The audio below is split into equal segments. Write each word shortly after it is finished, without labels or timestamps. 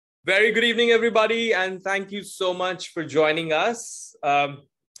Very good evening, everybody, and thank you so much for joining us.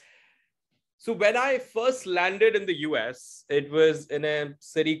 So when I first landed in the US, it was in a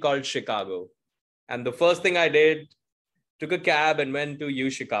city called Chicago. And the first thing I did, took a cab and went to U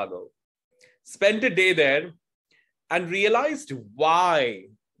Chicago. Spent a day there and realized why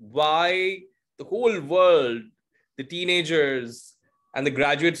the whole world, the teenagers and the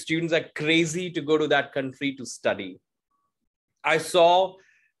graduate students are crazy to go to that country to study. I saw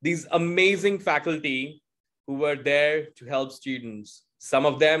these amazing faculty who were there to help students, some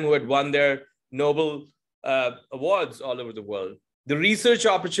of them who had won their Nobel awards all over the world. The research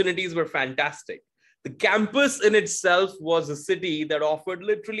opportunities were fantastic. The campus in itself was a city that offered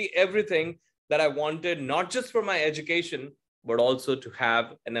literally everything that I wanted, not just for my education, but also to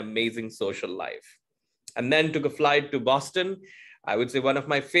have an amazing social life. And then took a flight to Boston, I would say one of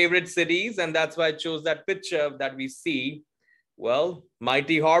my favorite cities, and that's why I chose that picture that we see. Well,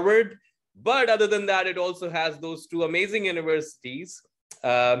 mighty Harvard. But other than that, it also has those two amazing universities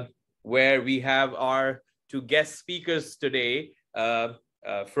where we have our two guest speakers today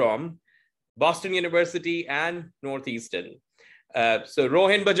from Boston University and Northeastern. So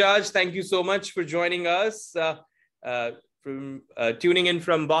Rohin Bajaj, thank you so much for joining us from tuning in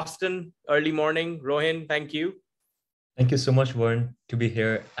from Boston early morning. Rohin, thank you. Thank you so much, Warren, to be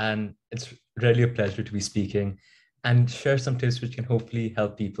here. And it's really a pleasure to be speaking and share some tips which can hopefully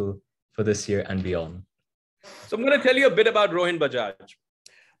help people for this year and beyond. So I'm going to tell you a bit about Rohin Bajaj.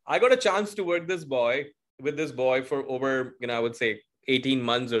 I got a chance to work with this boy for over, I would say 18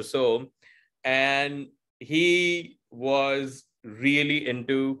 months or so. And he was really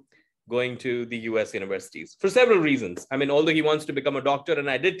into going to the US universities for several reasons. I mean, although he wants to become a doctor, and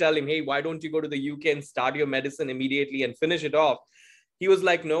I did tell him, hey, why don't you go to the UK and start your medicine immediately and finish it off? He was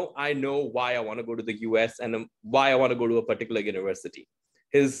like, no, I know why I want to go to the US and why I want to go to a particular university.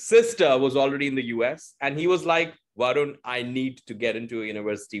 His sister was already in the US, and he was like, Varun, I need to get into a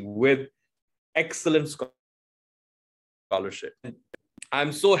university with excellent scholarship.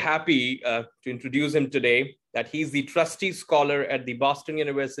 I'm so happy to introduce him today that he's the trustee scholar at the Boston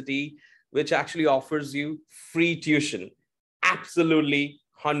University, which actually offers you free tuition, absolutely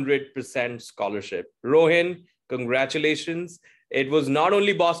 100% scholarship. Rohin, congratulations. It was not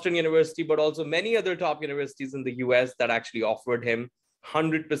only Boston University, but also many other top universities in the US that actually offered him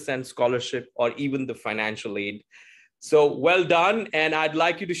 100% scholarship or even the financial aid. So well done. And I'd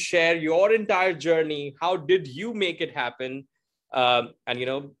like you to share your entire journey. How did you make it happen?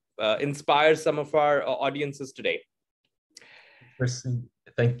 Inspire some of our audiences today. Person,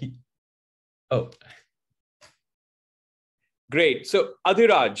 thank you. Oh. Great. So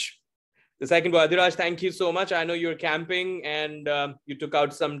Adhiraj, the second one, Adhiraj, thank you so much. I know you're camping and you took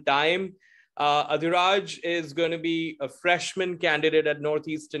out some time. Adhiraj is going to be a freshman candidate at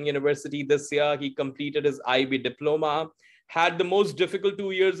Northeastern University this year. He completed his IB diploma, had the most difficult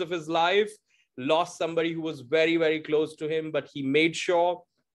 2 years of his life, lost somebody who was very, very close to him, but he made sure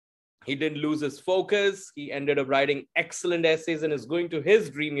he didn't lose his focus. He ended up writing excellent essays and is going to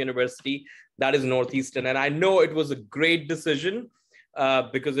his dream university, that is Northeastern. And I know it was a great decision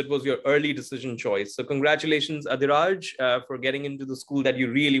because it was your early decision choice. So congratulations, Adhiraj, for getting into the school that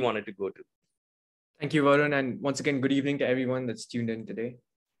you really wanted to go to. Thank you, Varun. And once again, good evening to everyone that's tuned in today.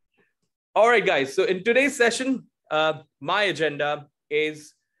 All right, guys. So in today's session, my agenda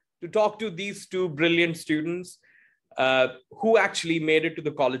is to talk to these two brilliant students who actually made it to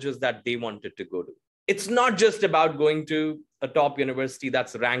the colleges that they wanted to go to. It's not just about going to a top university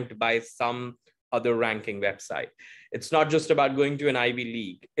that's ranked by some other ranking website. It's not just about going to an Ivy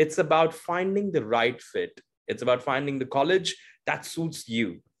League. It's about finding the right fit. It's about finding the college that suits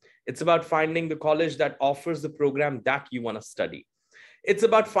you. It's about finding the college that offers the program that you want to study. It's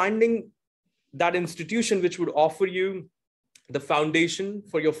about finding that institution which would offer you the foundation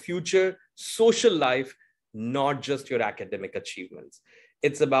for your future social life, not just your academic achievements.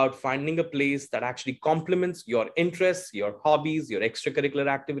 It's about finding a place that actually complements your interests, your hobbies, your extracurricular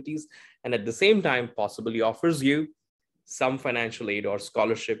activities, and at the same time, possibly offers you some financial aid or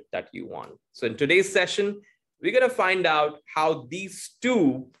scholarship that you want. So in today's session, we're going to find out how these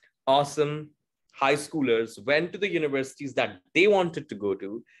two awesome high schoolers went to the universities that they wanted to go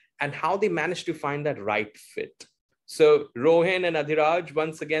to and how they managed to find that right fit. So Rohin and Adhiraj,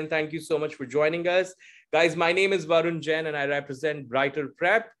 once again, thank you so much for joining us. Guys, my name is Varun Jain and I represent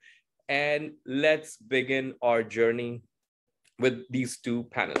BrighterPrep. And let's begin our journey with these two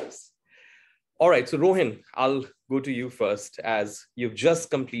panelists. All right, so Rohin, I'll go to you first as you've just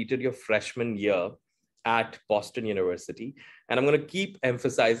completed your freshman year at Boston University. And I'm going to keep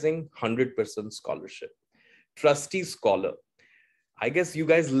emphasizing 100% scholarship. Trustee scholar. I guess you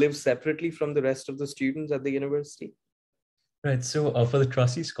guys live separately from the rest of the students at the university. Right. So for the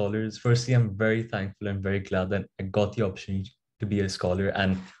trustee scholars, firstly, I'm very thankful and very glad that I got the opportunity to be a scholar,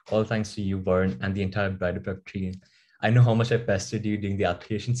 and all thanks to you, Varun, and the entire BrighterPrep team. I know how much I pestered you during the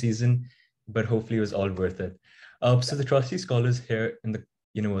application season, but hopefully it was all worth it. So the trustee scholars here in the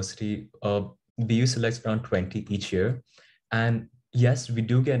university, BU selects around 20 each year. And yes, we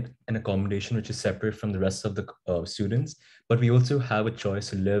do get an accommodation which is separate from the rest of the students, but we also have a choice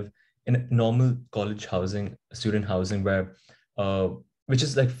to live in a normal college housing, student housing, where uh, which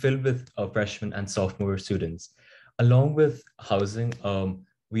is like filled with freshmen and sophomore students. Along with housing,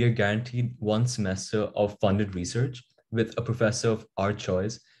 we are guaranteed one semester of funded research with a professor of our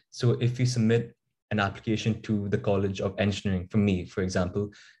choice. So if we submit an application to the College of Engineering, for me, for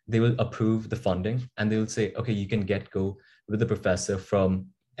example, they will approve the funding and they will say, okay, you can get go with the professor from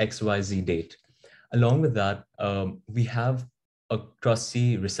XYZ date. Along with that, we have a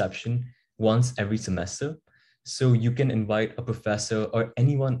trustee reception once every semester. So you can invite a professor or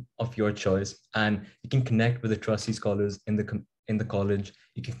anyone of your choice, and you can connect with the trustee scholars in the college.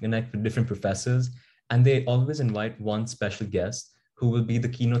 You can connect with different professors, and they always invite one special guest who will be the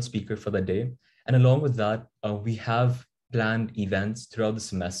keynote speaker for the day. And along with that, we have planned events throughout the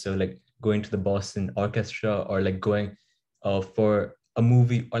semester, like going to the Boston Orchestra or like going for a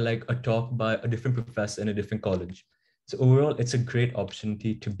movie or like a talk by a different professor in a different college. So overall, it's a great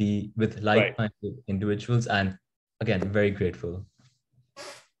opportunity to be with Right. like-minded individuals, and again, very grateful.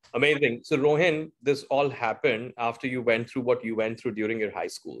 Amazing. So Rohin, this all happened after you went through what you went through during your high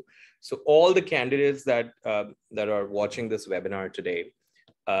school. So all the candidates that that are watching this webinar today,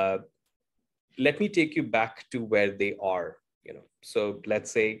 uh, let me take you back to where they are. So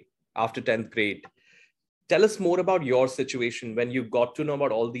let's say after 10th grade, tell us more about your situation when you got to know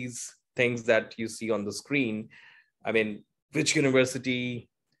about all these things that you see on the screen. I mean, which university,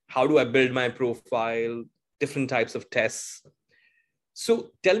 how do I build my profile, different types of tests. So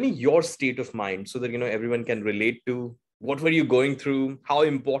tell me your state of mind so that everyone can relate to what were you going through, how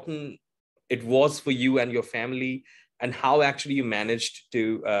important it was for you and your family, and how actually you managed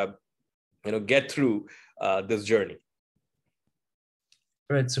to get through this journey.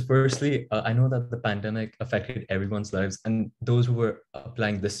 Right. So firstly, I know that the pandemic affected everyone's lives, and those who were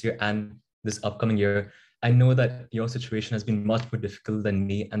applying this year and this upcoming year, I know that your situation has been much more difficult than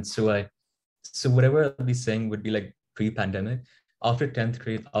me. And so whatever I'll be saying would be like pre-pandemic. After 10th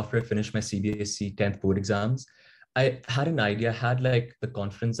grade, after I finished my CBSE 10th board exams, I had an idea, I had like the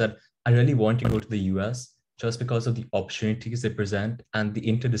confidence that I really want to go to the US just because of the opportunities they present and the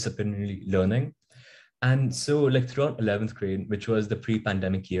interdisciplinary learning. And so, like throughout 11th grade, which was the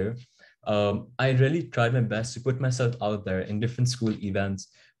pre-pandemic year, I really tried my best to put myself out there in different school events.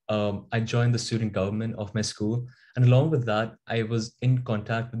 I joined the student government of my school. And along with that, I was in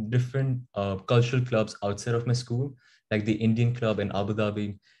contact with different cultural clubs outside of my school, like the Indian Club in Abu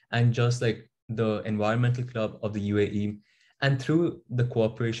Dhabi, and just like the Environmental Club of the UAE. And through the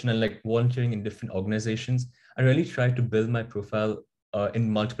cooperation and like volunteering in different organizations, I really tried to build my profile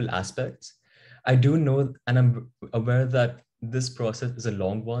in multiple aspects. I do know, and I'm aware that this process is a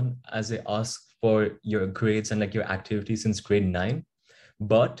long one as they ask for your grades and like your activities since grade 9,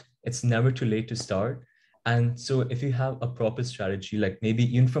 but it's never too late to start. And so if you have a proper strategy, like maybe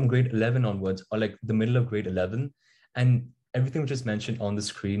even from grade 11 onwards or like the middle of grade 11, and everything which is mentioned on the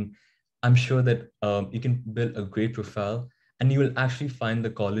screen, I'm sure that you can build a great profile and you will actually find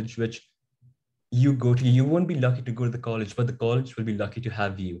the college which you go to. You won't be lucky to go to the college, but the college will be lucky to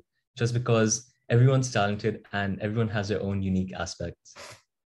have you just because everyone's talented and everyone has their own unique aspects.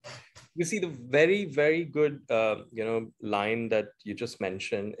 You see, the very, very good, line that you just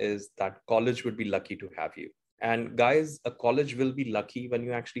mentioned is that college would be lucky to have you. And guys, a college will be lucky when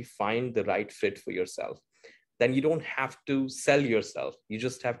you actually find the right fit for yourself. Then you don't have to sell yourself. You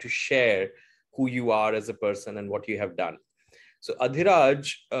just have to share who you are as a person and what you have done. So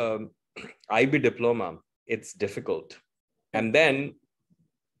Adhiraj, IB diploma, it's difficult. And then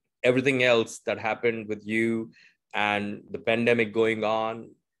everything else that happened with you and the pandemic going on,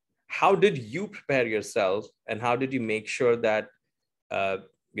 how did you prepare yourself and how did you make sure that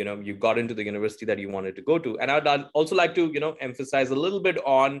you got into the university that you wanted to go to? And I'd also like to emphasize a little bit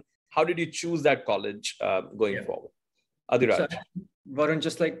on how did you choose that college going forward. Adhiraj. So, Varun,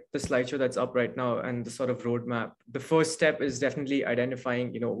 just like the slideshow that's up right now and the sort of roadmap, the first step is definitely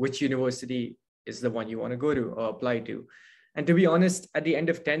identifying, which university is the one you want to go to or apply to. And to be honest, at the end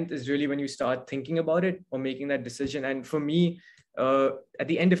of 10th is really when you start thinking about it or making that decision. And for me, at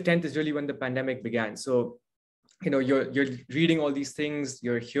the end of 10th is really when the pandemic began. So, you're reading all these things,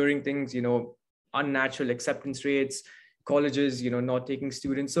 you're hearing things, unnatural acceptance rates, colleges, not taking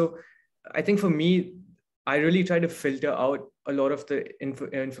students. So I think for me, I really try to filter out a lot of the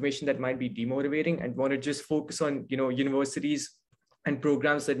information that might be demotivating and want to just focus on, universities and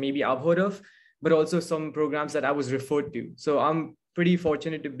programs that maybe I've heard of, but also some programs that I was referred to. So I'm pretty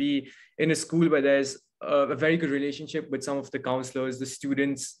fortunate to be in a school where there's a very good relationship with some of the counselors, the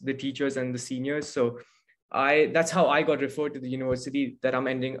students, the teachers, and the seniors. So that's how I got referred to the university that I'm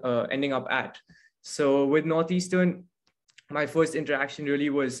ending up at. So with Northeastern, my first interaction really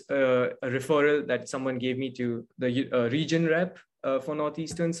was a referral that someone gave me to the region rep for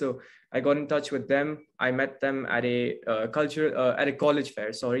Northeastern. So I got in touch with them. I met them at a college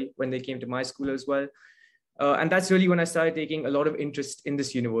fair, when they came to my school as well. And that's really when I started taking a lot of interest in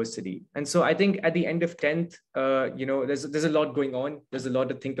this university. And so I think at the end of 10th, there's a lot going on. There's a lot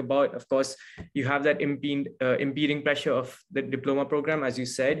to think about. Of course, you have that impeding pressure of the diploma program, as you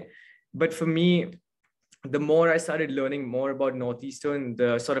said. But for me, the more I started learning more about Northeastern,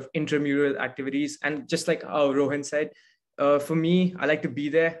 the sort of intramural activities, and just like how Rohan said, for me, I like to be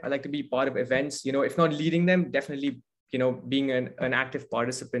there. I like to be part of events, if not leading them, definitely, being an active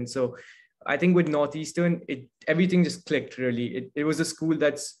participant. So I think with Northeastern, everything just clicked really. It was a school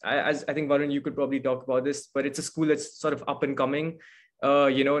that's, as I think Varun, you could probably talk about this, but it's a school that's sort of up and coming.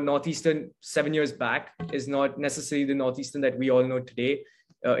 Northeastern 7 years back is not necessarily the Northeastern that we all know today.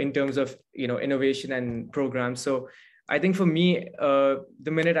 In terms of innovation and programs. So I think for me, the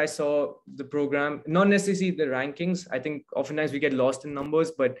minute I saw the program, not necessarily the rankings, I think oftentimes we get lost in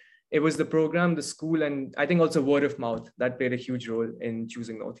numbers, but it was the program, the school, and I think also word of mouth that played a huge role in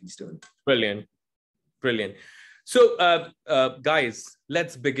choosing Northeastern. Brilliant. So guys,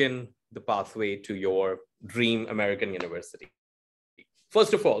 let's begin the pathway to your dream American university.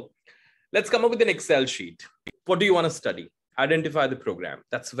 First of all, let's come up with an Excel sheet. What do you want to study? Identify the program.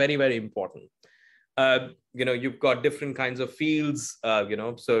 That's very, very important. You've got different kinds of fields,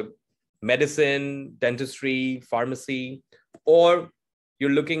 so medicine, dentistry, pharmacy, or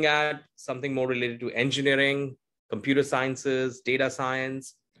you're looking at something more related to engineering, computer sciences, data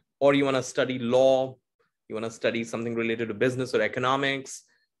science, or you want to study law, you want to study something related to business or economics,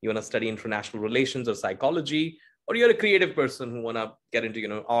 you want to study international relations or psychology, or you're a creative person who want to get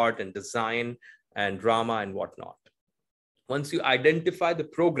into, art and design and drama and whatnot. Once you identify the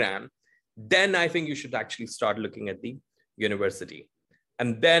program, then I think you should actually start looking at the university.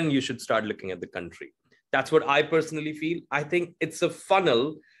 And then you should start looking at the country. That's what I personally feel. I think it's a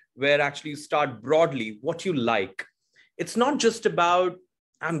funnel where actually you start broadly what you like. It's not just about,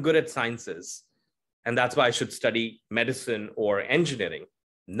 I'm good at sciences, and that's why I should study medicine or engineering.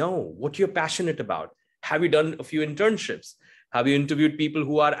 No, what you're passionate about. Have you done a few internships? Have you interviewed people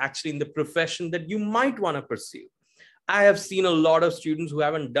who are actually in the profession that you might want to pursue? I have seen a lot of students who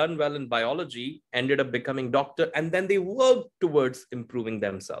haven't done well in biology, ended up becoming doctor, and then they work towards improving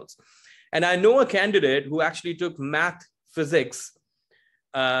themselves. And I know a candidate who actually took math, physics,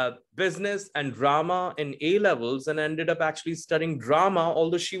 business, and drama in A levels and ended up actually studying drama,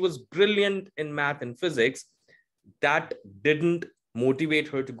 although she was brilliant in math and physics. That didn't motivate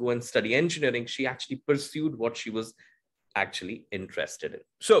her to go and study engineering. She actually pursued what she was actually interested in.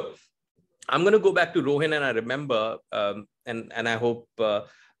 So I'm going to go back to Rohan, and I remember, and I hope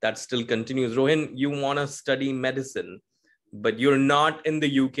that still continues. Rohan, you want to study medicine, but you're not in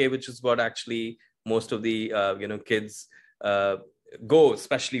the UK, which is what actually most of the kids go,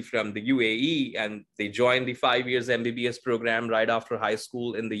 especially from the UAE, and they join the 5 years MBBS program right after high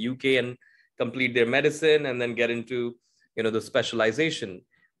school in the UK and complete their medicine and then get into the specialization.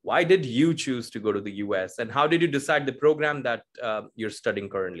 Why did you choose to go to the US, and how did you decide the program that you're studying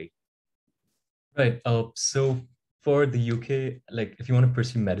currently? Right. So for the UK, like if you want to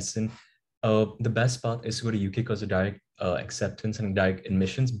pursue medicine, the best path is to go to UK because of direct acceptance and direct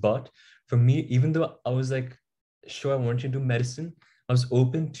admissions. But for me, even though I was like, sure, I wanted to do medicine, I was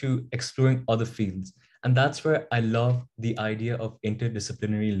open to exploring other fields. And that's where I love the idea of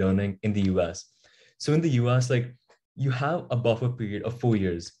interdisciplinary learning in the US. So in the US, like you have a buffer period of 4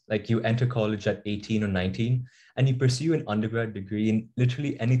 years. Like you enter college at 18 or 19, and you pursue an undergrad degree in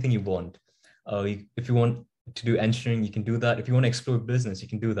literally anything you want. If you want to do engineering, you can do that. If you want to explore business, you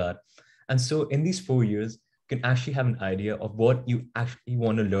can do that. And so in these 4 years, you can actually have an idea of what you actually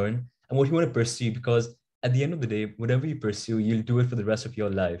want to learn and what you want to pursue, because at the end of the day, whatever you pursue, you'll do it for the rest of your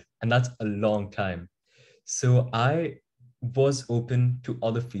life. And that's a long time. So I was open to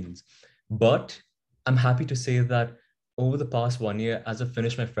other fields, but I'm happy to say that over the past 1 year, as I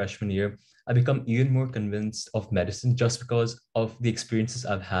finished my freshman year, I become even more convinced of medicine just because of the experiences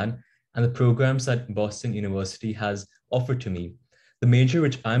I've had and the programs that Boston University has offered to me. The major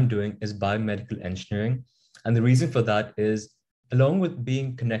which I'm doing is biomedical engineering. And the reason for that is, along with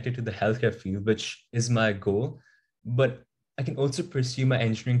being connected to the healthcare field, which is my goal, but I can also pursue my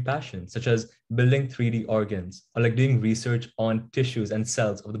engineering passion, such as building 3D organs or like doing research on tissues and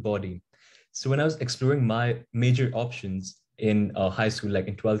cells of the body. So when I was exploring my major options in high school, like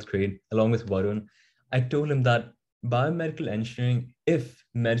in 12th grade, along with Varun, I told him that biomedical engineering, if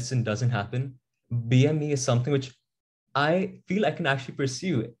medicine doesn't happen, BME is something which I feel I can actually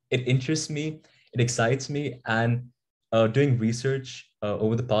pursue. It interests me, it excites me, and doing research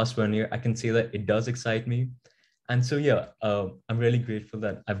over the past 1 year, I can say that it does excite me. And so, yeah, I'm really grateful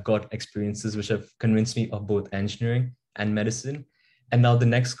that I've got experiences which have convinced me of both engineering and medicine. And now the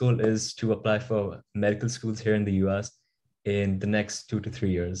next goal is to apply for medical schools here in the US in the next 2 to 3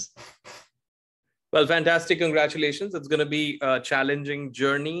 years. Well, fantastic. Congratulations. It's going to be a challenging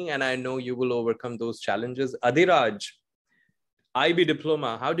journey, and I know you will overcome those challenges. Adhiraj, IB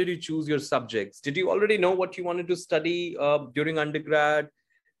diploma, how did you choose your subjects? Did you already know what you wanted to study during undergrad?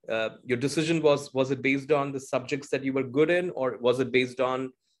 Your decision was it based on the subjects that you were good in, or was it based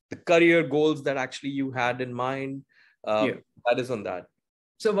on the career goals that actually you had in mind? That is on that.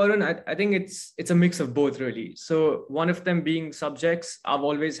 So Varun, I think it's a mix of both, really. So one of them being subjects, I've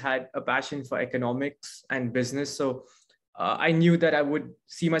always had a passion for economics and business. So I knew that I would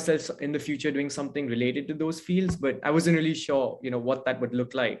see myself in the future doing something related to those fields, but I wasn't really sure, what that would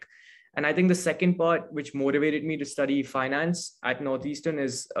look like. And I think the second part, which motivated me to study finance at Northeastern,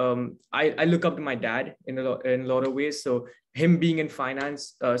 is I look up to my dad in a lot of ways. So him being in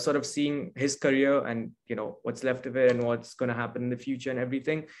finance, sort of seeing his career and what's left of it and what's going to happen in the future and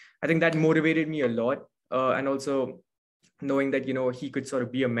everything, I think that motivated me a lot. And also knowing that he could sort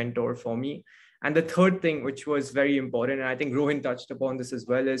of be a mentor for me. And the third thing, which was very important, and I think Rohin touched upon this as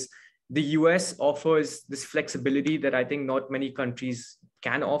well, is the US offers this flexibility that I think not many countries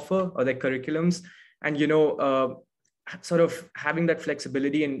can offer, or their curriculums. And sort of having that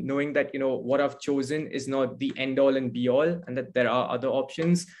flexibility and knowing that what I've chosen is not the end all and be all, and that there are other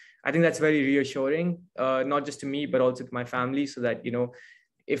options, I think that's very reassuring, not just to me but also to my family, so that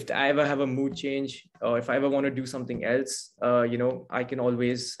if I ever have a mood change, or if I ever want to do something else, I can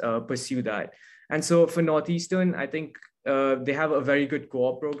always pursue that. And so for Northeastern, I think they have a very good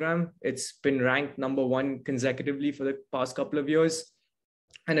co-op program. It's been ranked #1 consecutively for the past couple of years.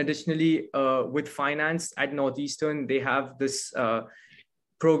 And additionally, with finance at Northeastern, they have this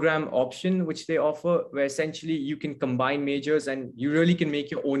program option, which they offer, where essentially you can combine majors and you really can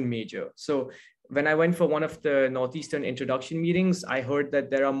make your own major. So when I went for one of the Northeastern introduction meetings, I heard that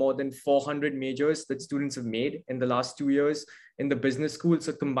there are more than 400 majors that students have made in the last 2 years in the business school.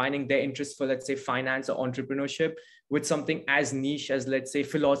 So combining their interest for, let's say, finance or entrepreneurship with something as niche as, let's say,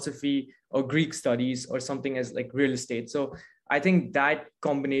 philosophy or Greek studies, or something as like real estate. So I think that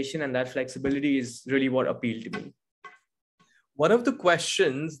combination and that flexibility is really what appealed to me. One of the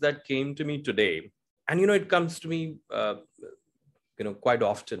questions that came to me today, and it comes to me quite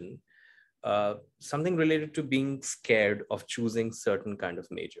often, something related to being scared of choosing certain kind of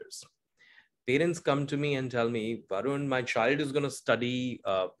majors. Parents come to me and tell me, Varun, my child is going to study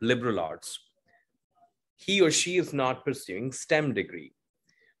liberal arts. He or she is not pursuing STEM degree.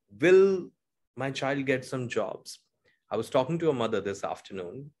 Will my child get some jobs? I was talking to a mother this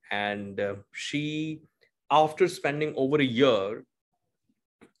afternoon, and she, after spending over a year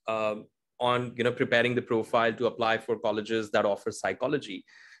on preparing the profile to apply for colleges that offer psychology,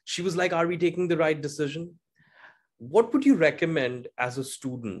 she was like, are we taking the right decision? What would you recommend as a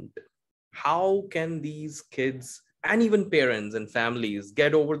student? How can these kids and even parents and families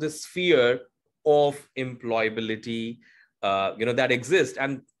get over this fear of employability that exists?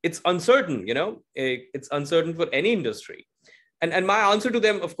 And it's uncertain, it's uncertain for any industry. And my answer to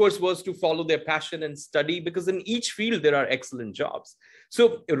them, of course, was to follow their passion and study, because in each field there are excellent jobs.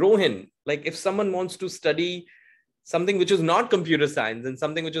 So Rohin, like if someone wants to study something which is not computer science and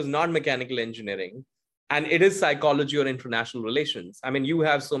something which is not mechanical engineering, and it is psychology or international relations. I mean, you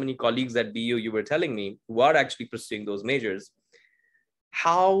have so many colleagues at BU, you were telling me, who are actually pursuing those majors.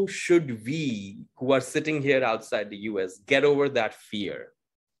 How should we, who are sitting here outside the US, get over that fear?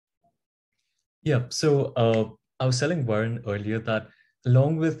 Yeah, so I was telling Warren earlier that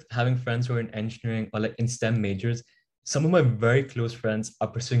along with having friends who are in engineering or like in STEM majors, some of my very close friends are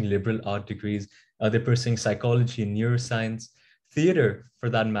pursuing liberal art degrees. They're pursuing psychology, neuroscience, theater for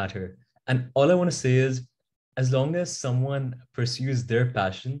that matter. And all I want to say is, as long as someone pursues their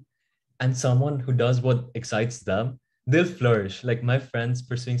passion and someone who does what excites them, they'll flourish. Like my friends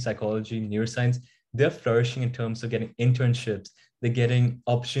pursuing psychology, neuroscience, they're flourishing in terms of getting internships. They're getting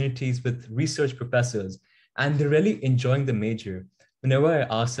opportunities with research professors, and they're really enjoying the major. whenever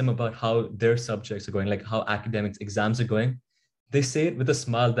I ask them about how their subjects are going, like how academics exams are going, they say it with a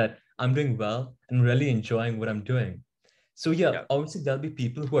smile that I'm doing well and really enjoying what I'm doing. So yeah, Yeah. obviously there'll be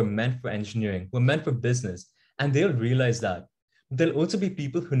people who are meant for engineering, who are meant for business, and they'll realize that. There'll also be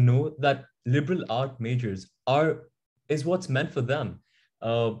people who know that liberal art majors are is what's meant for them.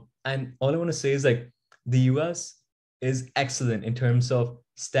 And all I want to say is like the US is excellent in terms of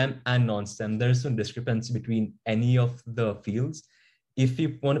STEM and non-STEM. There's no discrepancy between any of the fields. If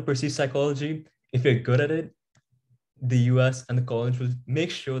you want to pursue psychology, if you're good at it, the US and the college will make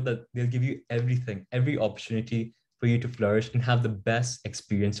sure that they'll give you everything, every opportunity for you to flourish and have the best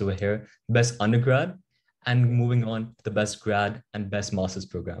experience over here, best undergrad, and moving on to the best grad and best master's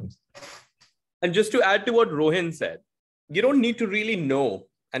programs. And just to add to what Rohin said, you don't need to really know.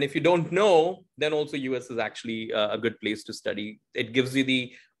 And if you don't know, then also US is actually a good place to study. It gives you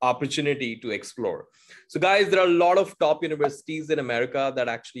the opportunity to explore. So guys, there are a lot of top universities in America that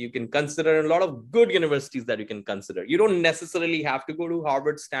actually you can consider, and a lot of good universities that you can consider. You don't necessarily have to go to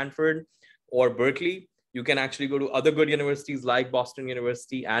Harvard, Stanford, or Berkeley. You can actually go to other good universities like Boston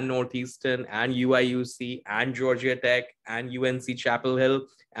University and Northeastern and UIUC and Georgia Tech and UNC Chapel Hill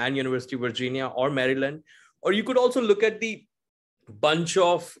and University of Virginia or Maryland. Or you could also look at the bunch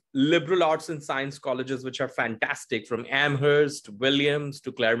of liberal arts and science colleges, which are fantastic, from Amherst, Williams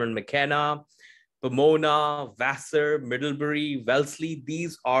to Claremont McKenna, Pomona, Vassar, Middlebury, Wellesley.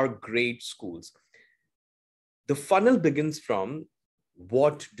 These are great schools. The funnel begins from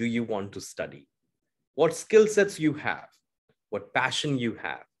what do you want to study? What skill sets you have? What passion you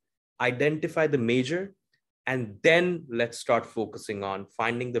have? Identify the major, and then let's start focusing on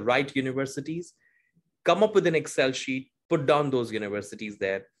finding the right universities. Come up with an Excel sheet, put down those universities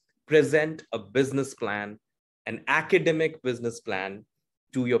there, present a business plan, an academic business plan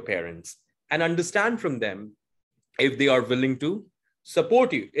to your parents, and understand from them if they are willing to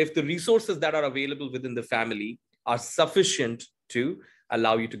support you, if the resources that are available within the family are sufficient to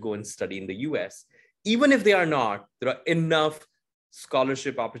allow you to go and study in the US. Even if they are not, there are enough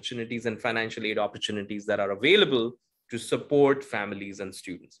scholarship opportunities and financial aid opportunities that are available to support families and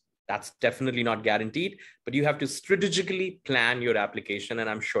students. That's definitely not guaranteed, but you have to strategically plan your application, and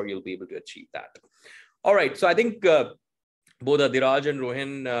I'm sure you'll be able to achieve that. All right, so I think both Adhiraj and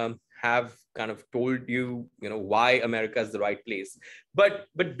Rohin have kind of told you, why America is the right place. But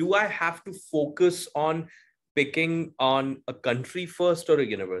do I have to focus on picking on a country first or a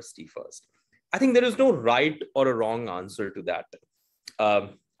university first? I think there is no right or a wrong answer to that.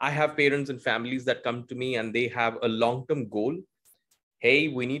 I have parents and families that come to me and they have a long-term goal. Hey,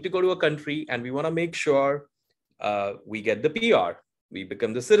 we need to go to a country and we want to make sure we get the PR. We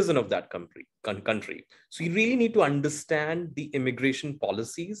become the citizen of that country. So you really need to understand the immigration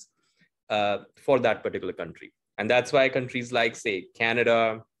policies for that particular country. And that's why countries like, say,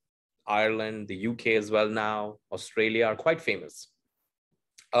 Canada, Ireland, the UK as well now, Australia are quite famous.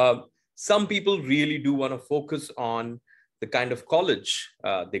 Some people really do want to focus on the kind of college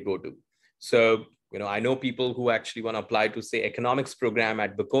they go to. So, I know people who actually want to apply to, say, economics program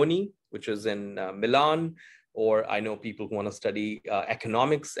at Bocconi, which is in Milan, or I know people who want to study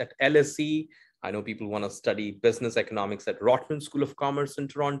economics at LSE. I know people who want to study business economics at Rotman School of Commerce in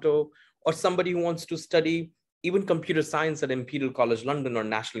Toronto, or somebody who wants to study even computer science at Imperial College London or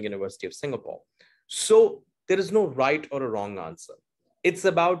National University of Singapore. So there is no right or a wrong answer. It's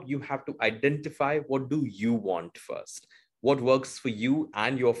about you have to identify what do you want first, what works for you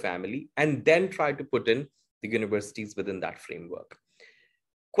and your family, and then try to put in the universities within that framework.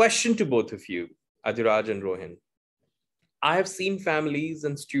 Question to both of you, Adhiraj and Rohin. I have seen families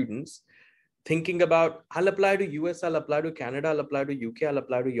and students thinking about, I'll apply to US, I'll apply to Canada, I'll apply to UK, I'll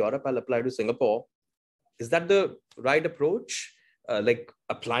apply to Europe, I'll apply to Singapore. Is that the right approach? Like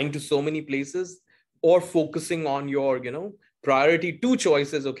applying to so many places, or focusing on your, priority two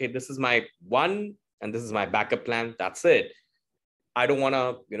choices. Okay, this is my one and this is my backup plan. That's it. I don't want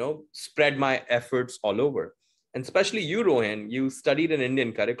to, spread my efforts all over. And especially you, Rohin, you studied an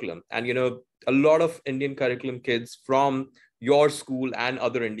Indian curriculum, and, a lot of Indian curriculum kids from your school and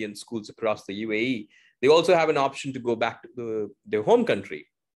other Indian schools across the UAE, they also have an option to go back to their home country.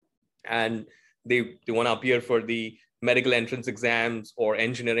 And they want to appear for the medical entrance exams or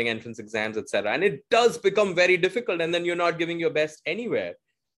engineering entrance exams, etc. And it does become very difficult, and then you're not giving your best anywhere.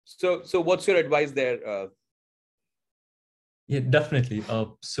 So what's your advice there? Yeah, definitely.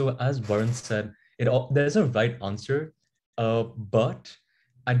 So as Varun said, there's a right answer, but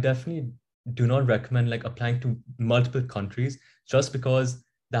I definitely do not recommend like applying to multiple countries just because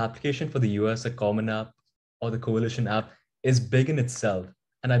the application for the US, the Common App or the Coalition app is big in itself.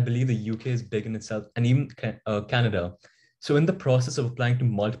 And I believe the UK is big in itself, and even Canada. So in the process of applying to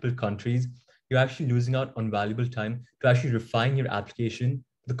multiple countries, you're actually losing out on valuable time to actually refine your application,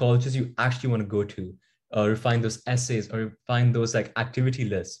 the colleges you actually want to go to, refine those essays or refine those like activity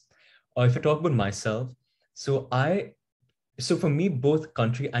lists. Or if I talk about myself, so so for me, both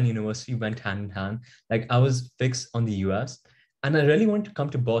country and university went hand in hand. Like I was fixed on the US and I really wanted to come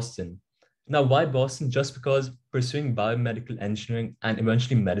to Boston. Now, why Boston? Just because pursuing biomedical engineering and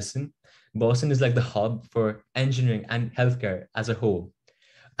eventually medicine, Boston is like the hub for engineering and healthcare as a whole.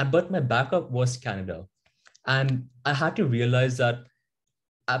 But my backup was Canada. And I had to realize that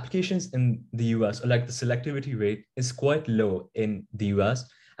applications in the US, or like the selectivity rate, is quite low in the US.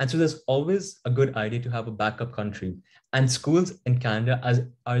 And so there's always a good idea to have a backup country. And schools in Canada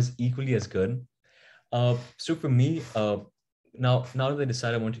are as equally as good. So for me, now that I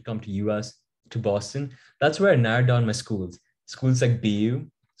decided I want to come to US, to Boston, that's where I narrowed down my schools. Schools like BU,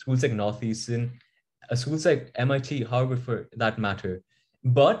 schools like Northeastern, schools like MIT, Harvard for that matter.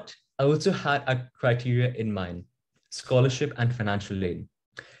 But I also had a criteria in mind: scholarship and financial aid.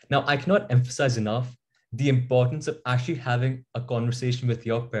 Now, I cannot emphasize enough the importance of actually having a conversation with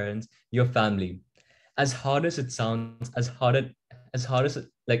your parents, your family. As hard as it sounds, as hard as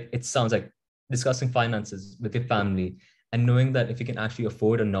it sounds like discussing finances with your family and knowing that if you can actually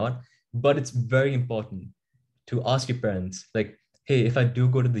afford or not, but it's very important to ask your parents, like, hey, if I do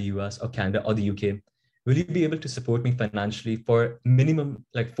go to the US or Canada or the UK, will you be able to support me financially for minimum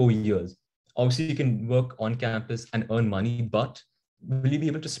like 4 years? Obviously, you can work on campus and earn money, but will you be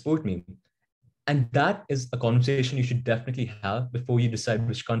able to support me? And that is a conversation you should definitely have before you decide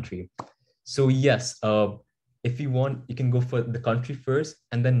which country. So yes, if you want, you can go for the country first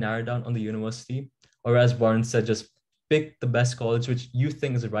and then narrow down on the university. Or as Warren said, just pick the best college which you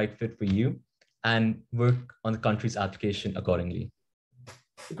think is the right fit for you and work on the country's application accordingly.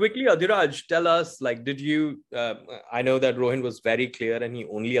 Quickly, Adhiraj, tell us, like, did you, I know that Rohin was very clear and he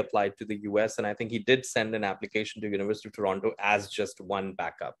only applied to the US, and I think he did send an application to University of Toronto as just one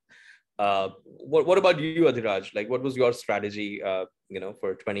backup. What about you, Adhiraj? Like, what was your strategy,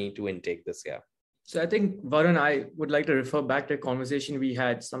 for 22 intake this year? So I think, Varun, I would like to refer back to a conversation we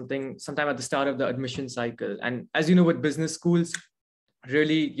had sometime at the start of the admission cycle. And as you know, with business schools,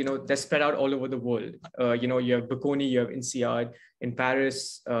 really, they're spread out all over the world. You have Bocconi, you have INSEAD in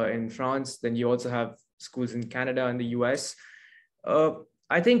Paris, in France. Then you also have schools in Canada and the US.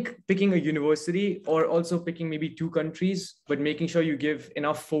 I think picking a university or also picking maybe two countries, but making sure you give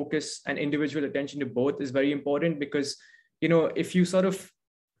enough focus and individual attention to both is very important, because, if you sort of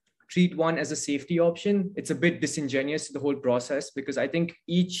treat one as a safety option, it's a bit disingenuous to the whole process, because I think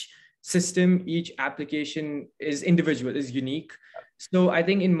each system, each application is individual, is unique. So I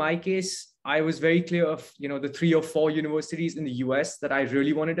think in my case, I was very clear of, the 3 or 4 universities in the US that I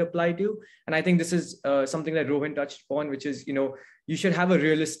really wanted to apply to. And I think this is something that Rohin touched upon, which is, you should have a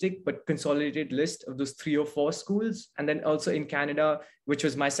realistic but consolidated list of those 3 or 4 schools. And then also in Canada, which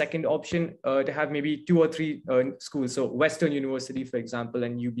was my second option, to have maybe 2 or 3 schools. So Western University, for example,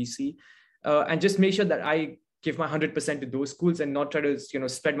 and UBC, and just make sure that I give my 100% to those schools and not try to,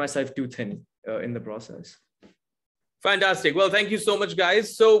 spread myself too thin in the process. Fantastic. Well, thank you so much,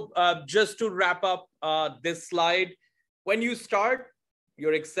 guys. So just to wrap up this slide, when you start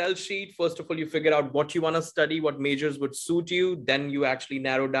your Excel sheet, first of all, you figure out what you want to study, what majors would suit you. Then you actually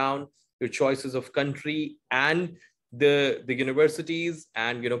narrow down your choices of country and the universities,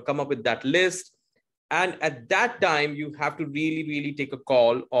 and come up with that list. And at that time, you have to really, really take a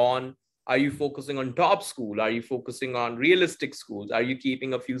call on, are you focusing on top school? Are you focusing on realistic schools? Are you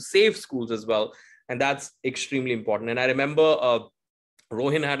keeping a few safe schools as well? And that's extremely important. And I remember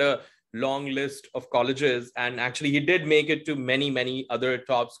Rohin had a long list of colleges, and actually he did make it to many, many other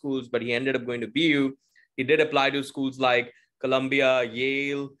top schools, but he ended up going to BU. He did apply to schools like Columbia,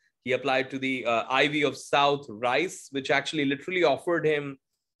 Yale. He applied to the Ivy of South, Rice, which actually literally offered him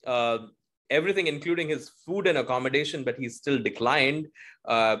everything, including his food and accommodation, but he still declined.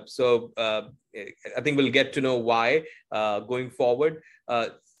 So I think we'll get to know why going forward.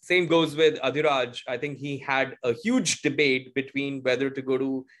 Same goes with Adhiraj. I think he had a huge debate between whether to go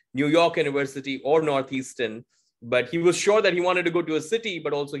to New York University or Northeastern, but he was sure that he wanted to go to a city,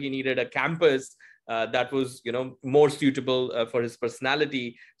 but also he needed a campus that was, more suitable for his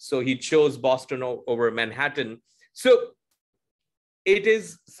personality. So he chose Boston over Manhattan. So it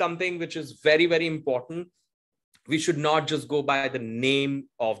is something which is very, very important. We should not just go by the name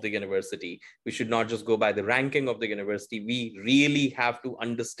of the university. We should not just go by the ranking of the university. We really have to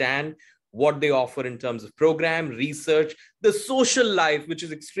understand what they offer in terms of program, research, the social life, which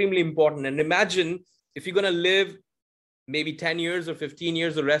is extremely important. And imagine if you're going to live maybe 10 years or 15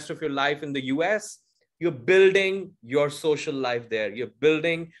 years, the rest of your life in the US, you're building your social life there. You're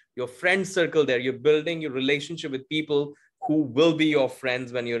building your friend circle there. You're building your relationship with people who will be your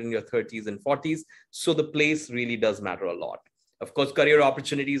friends when you're in your 30s and 40s. So the place really does matter a lot. Of course, career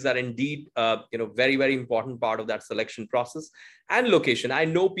opportunities are indeed, very, very important part of that selection process, and location. I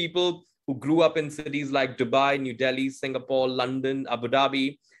know people who grew up in cities like Dubai, New Delhi, Singapore, London, Abu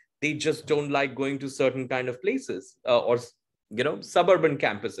Dhabi. They just don't like going to certain kind of places or suburban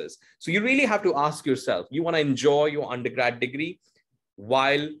campuses. So you really have to ask yourself, you want to enjoy your undergrad degree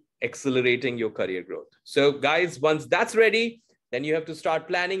while accelerating your career growth. So guys, once that's ready, then you have to start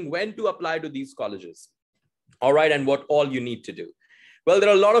planning when to apply to these colleges. All right, and what all you need to do. Well, there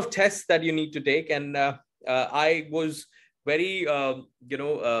are a lot of tests that you need to take, and I was very,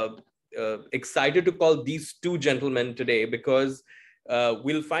 excited to call these two gentlemen today because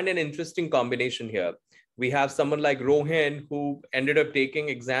we'll find an interesting combination here. We have someone like Rohin, who ended up taking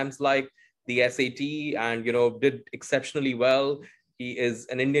exams like the SAT and, did exceptionally well. He is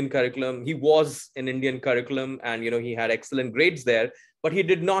an Indian curriculum. He was an Indian curriculum and, he had excellent grades there, but he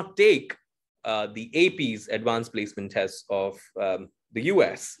did not take the AP's advanced placement test of the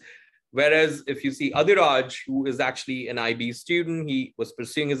US. Whereas if you see Adiraj, who is actually an IB student, he was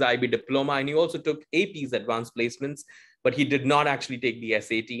pursuing his IB diploma and he also took AP's advanced placements, but he did not actually take the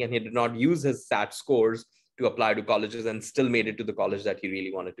SAT and he did not use his SAT scores to apply to colleges and still made it to the college that he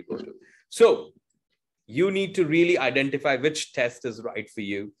really wanted to go to. So you need to really identify which test is right for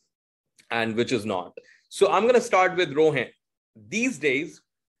you and which is not. So I'm going to start with Rohin. These days,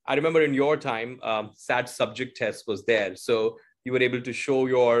 I remember in your time, SAT subject test was there. So you were able to show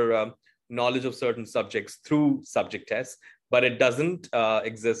your knowledge of certain subjects through subject tests, but it doesn't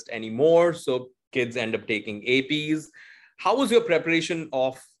exist anymore. So kids end up taking APs. How was your preparation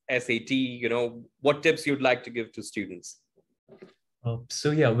of SAT? What tips you'd like to give to students?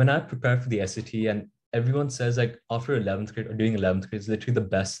 So yeah, when I prepare for the SAT, and everyone says like after 11th grade or doing 11th grade is literally the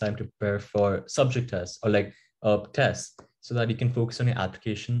best time to prepare for subject tests or like tests so that you can focus on your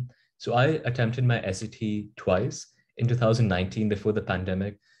application. So I attempted my SAT twice in 2019 before the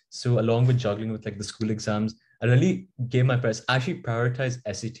pandemic. So along with juggling with like the school exams, I really gave my best. I actually prioritized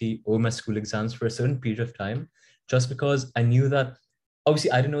SAT over my school exams for a certain period of time, just because I knew that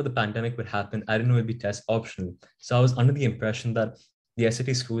obviously I didn't know the pandemic would happen. I didn't know it'd be test optional. So I was under the impression that the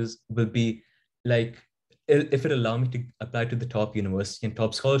SAT scores will be like, if it allowed me to apply to the top university and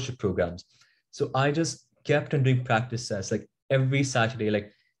top scholarship programs. So I just kept on doing practice tests like every Saturday.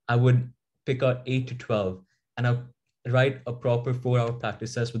 Like I would pick out 8 to 12 and I would write a proper 4-hour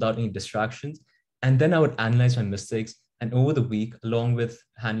practice test without any distractions. And then I would analyze my mistakes. And over the week, along with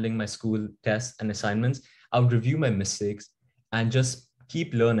handling my school tests and assignments, I would review my mistakes and just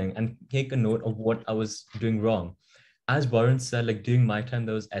keep learning and take a note of what I was doing wrong. As Warren said, like during my time,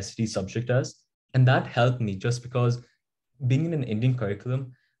 there was SAT subject test, and that helped me just because being in an Indian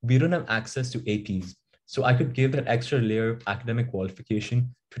curriculum, we don't have access to APs. So I could give that extra layer of academic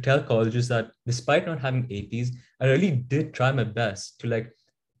qualification to tell colleges that despite not having APs, I really did try my best to like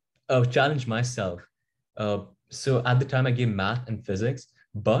challenge myself. So at the time I gave math and physics,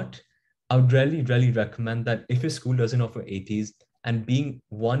 but I would really, really recommend that if your school doesn't offer APs and being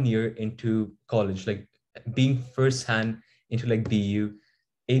 1 year into college, like being firsthand into like BU,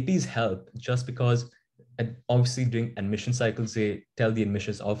 APs help just because obviously during admission cycles, they tell the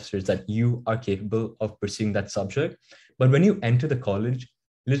admissions officers that you are capable of pursuing that subject. But when you enter the college,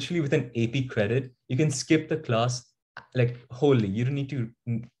 literally with an AP credit, you can skip the class like wholly. You don't need to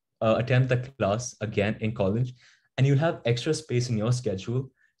attempt the class again in college, and you'll have extra space in your schedule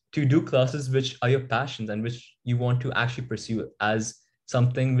to do classes which are your passions and which you want to actually pursue as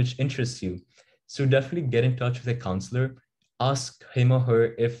something which interests you. So definitely get in touch with a counselor, ask him or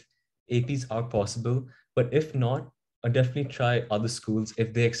her if APs are possible, but if not, definitely try other schools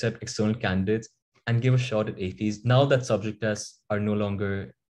if they accept external candidates and give a shot at APs now that subject tests are no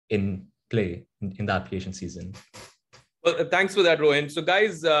longer in play in the application season. Well, thanks for that, Rohin. So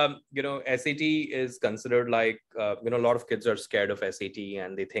guys, SAT is considered like, a lot of kids are scared of SAT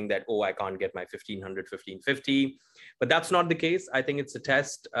and they think that, oh, I can't get my 1500, 1550. But that's not the case. I think it's a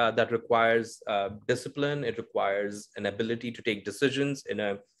test that requires discipline. It requires an ability to take decisions in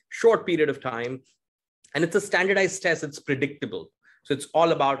a short period of time. And it's a standardized test. It's predictable. So it's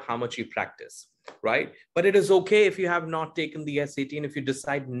all about how much you practice, right? But it is okay if you have not taken the SAT and if you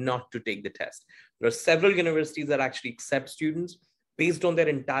decide not to take the test. There are several universities that actually accept students based on their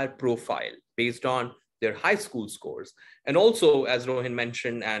entire profile, based on their high school scores. And also, as Rohin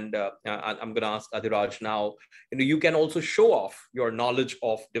mentioned, and I'm going to ask Adiraj now, you can also show off your knowledge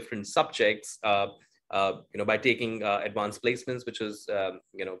of different subjects by taking advanced placements, which is,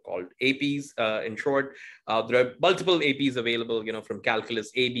 called APs in short. There are multiple APs available, from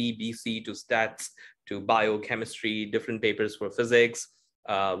calculus AB, BC to stats to biochemistry, different papers for physics,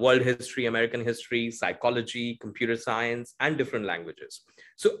 world history, American history, psychology, computer science, and different languages.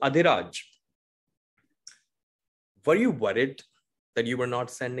 So Adhiraj, were you worried that you were not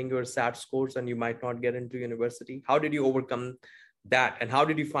sending your SAT scores and you might not get into university? How did you overcome that? And how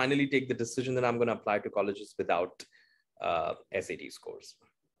did you finally take the decision that I'm going to apply to colleges without SAT scores?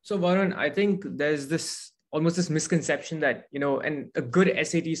 So Varun, I think there's almost this misconception that, and a good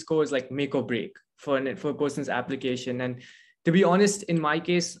SAT score is like make or break for a person's application. And to be honest, in my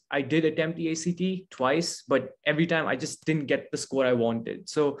case, I did attempt the ACT twice, but every time I just didn't get the score I wanted.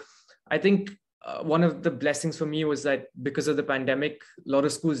 So I think one of the blessings for me was that because of the pandemic, a lot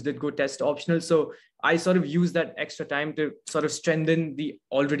of schools did go test optional. So I sort of used that extra time to sort of strengthen the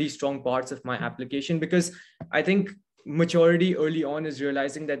already strong parts of my application, because I think maturity early on is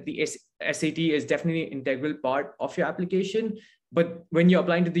realizing that the SAT is definitely an integral part of your application. But when you're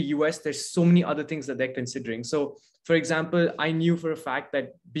applying to the US, there's so many other things that they're considering. So for example, I knew for a fact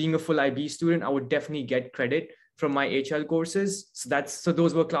that being a full IB student, I would definitely get credit from my HL courses. So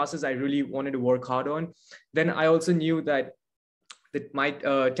those were classes I really wanted to work hard on. Then I also knew that my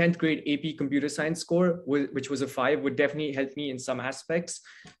 10th grade AP computer science score, which was a 5, would definitely help me in some aspects.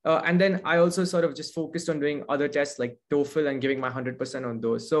 And then I also sort of just focused on doing other tests like TOEFL and giving my 100% on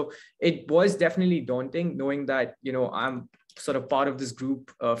those. So it was definitely daunting knowing that, I'm sort of part of this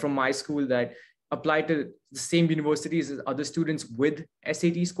group from my school that apply to the same universities as other students with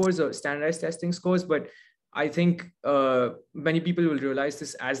SAT scores or standardized testing scores. But I think many people will realize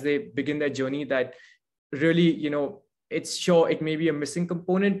this as they begin their journey, that really, it may be a missing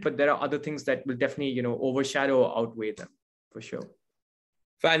component, but there are other things that will definitely, overshadow or outweigh them for sure.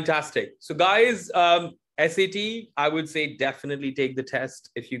 Fantastic. So guys, SAT, I would say definitely take the test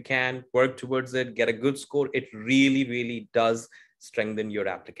if you can, work towards it, get a good score. It really, really does strengthen your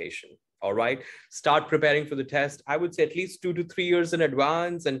application. All right. Start preparing for the test. I would say at least 2 to 3 years in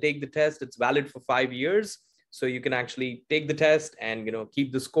advance and take the test. It's valid for 5 years. So you can actually take the test and,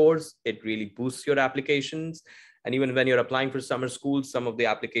 keep the scores. It really boosts your applications. And even when you're applying for summer schools, some of the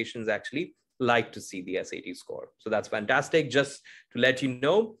applications actually like to see the SAT score. So that's fantastic. Just to let you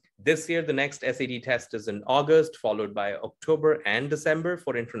know, this year, the next SAT test is in August, followed by October and December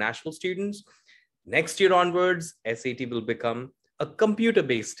for international students. Next year onwards, SAT will become a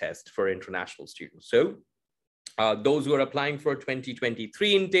computer-based test for international students. So those who are applying for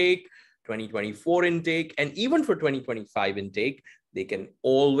 2023 intake, 2024 intake, and even for 2025 intake, they can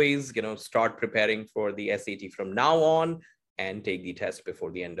always, start preparing for the SAT from now on and take the test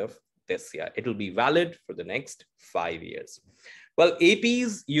before the end of this year. It will be valid for the next 5 years. Well,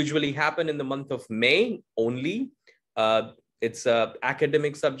 APs usually happen in the month of May only. It's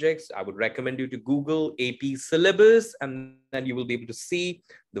academic subjects. I would recommend you to Google AP syllabus, and then you will be able to see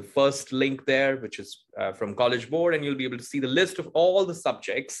the first link there, which is from College Board, and you'll be able to see the list of all the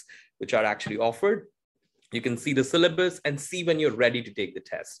subjects which are actually offered. You can see the syllabus and see when you're ready to take the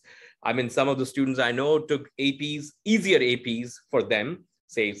test. I mean, some of the students I know took APs, easier APs for them,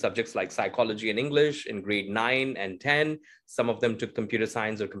 say subjects like psychology and English in grade 9 and 10. Some of them took computer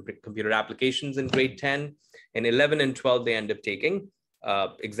science or computer applications in grade 10. In 11 and 12, they end up taking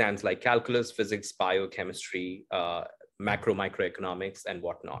exams like calculus, physics, biochemistry, microeconomics, and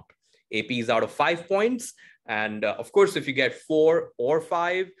whatnot. AP is out of 5 points. And of course, if you get 4 or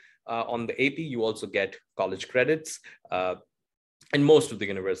 5 on the AP, you also get college credits in most of the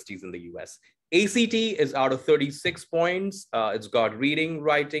universities in the US. ACT is out of 36 points. It's got reading,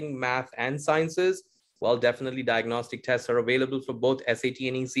 writing, math, and sciences. Well, definitely diagnostic tests are available for both SAT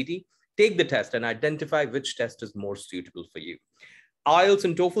and ECT. Take the test and identify which test is more suitable for you. IELTS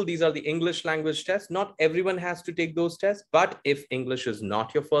and TOEFL, these are the English language tests. Not everyone has to take those tests, but if English is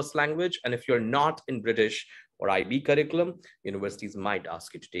not your first language, and if you're not in British or IB curriculum, universities might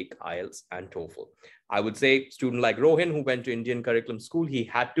ask you to take IELTS and TOEFL. I would say a student like Rohin, who went to Indian curriculum school, he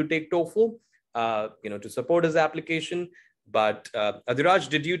had to take TOEFL, to support his application. But Adhiraj,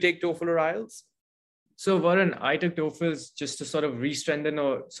 did you take TOEFL or IELTS? So Varun, I took TOEFLs just to sort of re-strengthen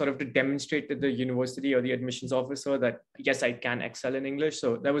or sort of to demonstrate to the university or the admissions officer that, yes, I can excel in English.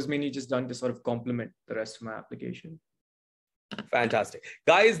 So that was mainly just done to sort of complement the rest of my application. Fantastic.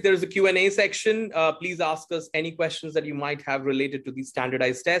 Guys, there's a Q&A section. Please ask us any questions that you might have related to these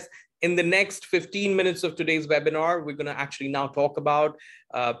standardized tests. In the next 15 minutes of today's webinar, we're going to actually now talk about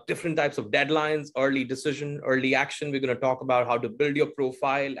different types of deadlines, early decision, early action. We're going to talk about how to build your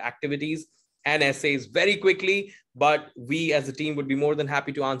profile, activities. and essays very quickly, but we as a team would be more than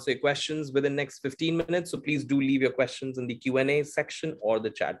happy to answer your questions within the next 15 minutes. So please do leave your questions in the Q&A section or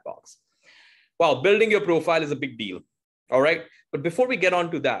the chat box. Well, building your profile is a big deal. All right. But before we get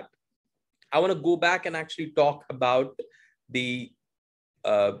on to that, I want to go back and actually talk about the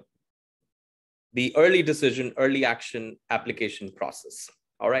early decision, early action application process.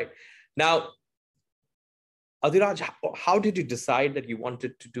 All right. Now, Adhiraj, how did you decide that you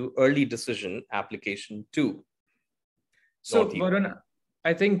wanted to do early decision application to? So Varun,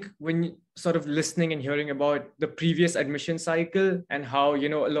 I think when you sort of listening and hearing about the previous admission cycle and how, a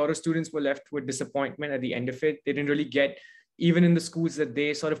lot of students were left with disappointment at the end of it, they didn't really get even in the schools that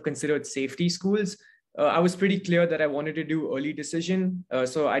they sort of considered safety schools. I was pretty clear that I wanted to do early decision.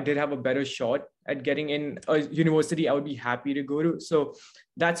 So I did have a better shot at getting in a university I would be happy to go to. So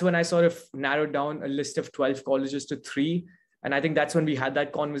that's when I sort of narrowed down a list of 12 colleges to 3. And I think that's when we had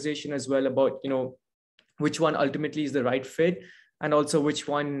that conversation as well about, which one ultimately is the right fit, and also which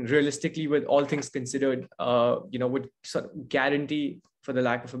one realistically, with all things considered, would sort of guarantee, for the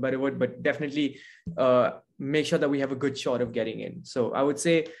lack of a better word, but definitely make sure that we have a good shot of getting in. So I would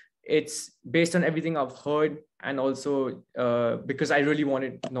say it's based on everything I've heard, and also because I really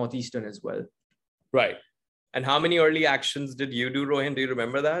wanted Northeastern as well. Right. And how many early actions did you do, Rohin? Do you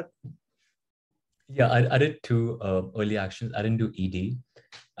remember that? Yeah, I did 2 early actions. I didn't do ED.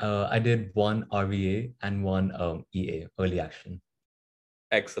 I did 1 RVA and 1 EA, early action.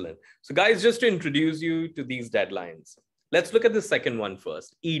 Excellent. So guys, just to introduce you to these deadlines, let's look at the second one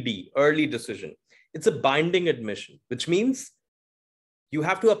first, ED, early decision. It's a binding admission, which means you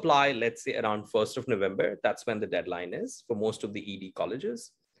have to apply, let's say around 1st of November. That's when the deadline is for most of the ED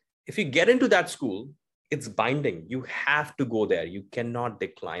colleges. If you get into that school, it's binding. You have to go there. You cannot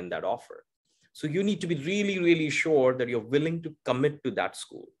decline that offer. So you need to be really, really sure that you're willing to commit to that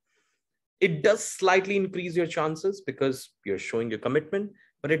school. It does slightly increase your chances because you're showing your commitment,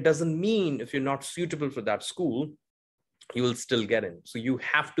 but it doesn't mean if you're not suitable for that school, you will still get in. So you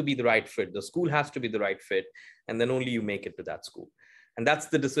have to be the right fit. The school has to be the right fit, and then only you make it to that school. And that's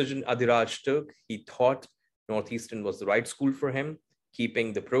the decision Adhiraj took. He thought Northeastern was the right school for him,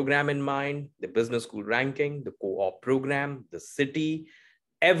 keeping the program in mind, the business school ranking, the co-op program, the city,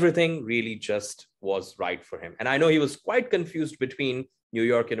 everything really just was right for him. And I know he was quite confused between New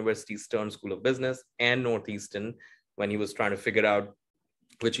York University's Stern School of Business and Northeastern when he was trying to figure out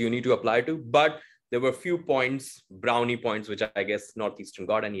which uni to apply to. But there were a few points, brownie points, which I guess Northeastern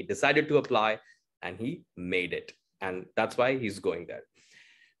got, and he decided to apply and he made it. And that's why he's going there.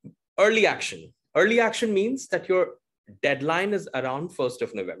 Early action. Early action means that your deadline is around 1st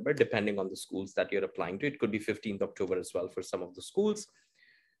of November, depending on the schools that you're applying to. It could be 15th October as well for some of the schools.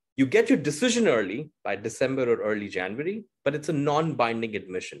 You get your decision early by December or early January, but it's a non-binding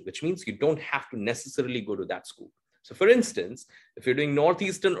admission, which means you don't have to necessarily go to that school. So for instance, if you're doing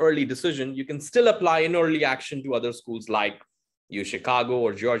Northeastern early decision, you can still apply in early action to other schools like U Chicago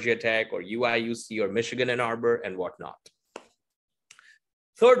or Georgia Tech or UIUC or Michigan Ann Arbor and whatnot.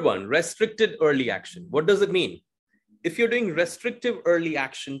 Third one, restricted early action. What does it mean? If you're doing restrictive early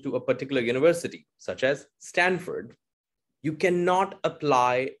action to a particular university, such as Stanford, you cannot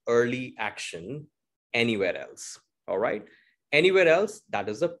apply early action anywhere else, all right? Anywhere else, that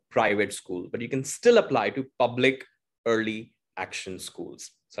is a private school, but you can still apply to public early action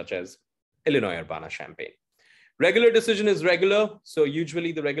schools, such as Illinois Urbana-Champaign. Regular decision is regular. So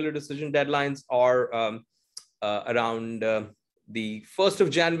usually the regular decision deadlines are around the 1st of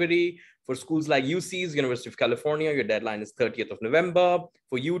January. For schools like UC's, University of California, your deadline is 30th of November.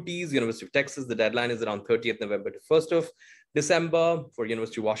 For UT's, University of Texas, the deadline is around 30th November to 1st of December. For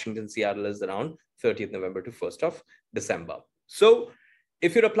University of Washington, Seattle is around 30th November to 1st of December. So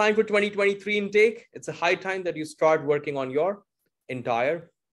if you're applying for 2023 intake, it's a high time that you start working on your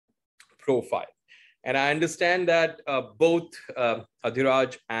entire profile. And I understand that both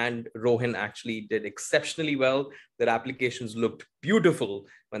Adhiraj and Rohin actually did exceptionally well. Their applications looked beautiful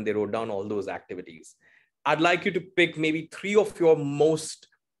when they wrote down all those activities. I'd like you to pick maybe 3 of your most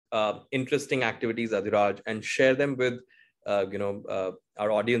interesting activities, Adhiraj, and share them with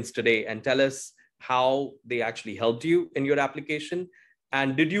our audience today, and tell us how they actually helped you in your application.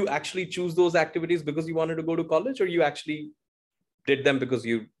 And did you actually choose those activities because you wanted to go to college, or you actually did them because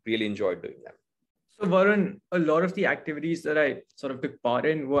you really enjoyed doing them? So Varun, a lot of the activities that I sort of took part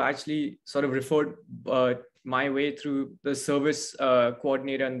in were actually sort of referred my way through the service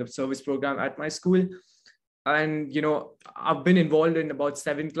coordinator and the service program at my school. And, I've been involved in about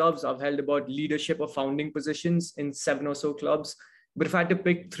 7 clubs. I've held about leadership or founding positions in 7 or so clubs. But if I had to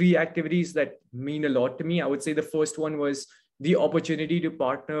pick 3 activities that mean a lot to me, I would say the first one was the opportunity to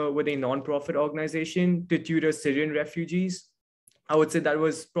partner with a nonprofit organization to tutor Syrian refugees. I would say that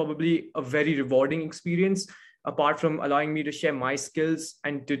was probably a very rewarding experience, apart from allowing me to share my skills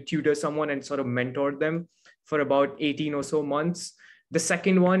and to tutor someone and sort of mentor them for about 18 or so months. The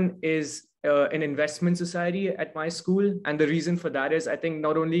second one is an investment society at my school. And the reason for that is I think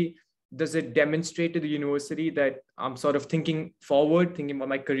not only does it demonstrate to the university that I'm sort of thinking forward, thinking about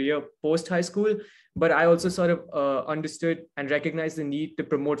my career post high school, but I also sort of understood and recognized the need to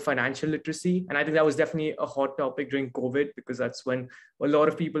promote financial literacy. And I think that was definitely a hot topic during COVID, because that's when a lot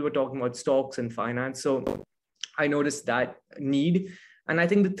of people were talking about stocks and finance. So I noticed that need. And I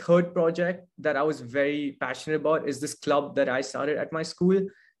think the third project that I was very passionate about is this club that I started at my school.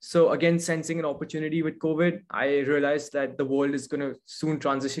 So again, sensing an opportunity with COVID, I realized that the world is going to soon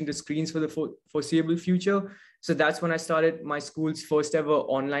transition to screens for the foreseeable future. So that's when I started my school's first ever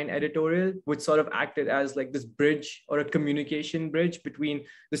online editorial, which sort of acted as like this bridge or a communication bridge between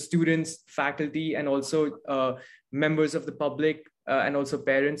the students, faculty, and also members of the public, and also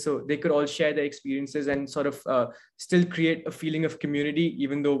parents. So they could all share their experiences and sort of still create a feeling of community,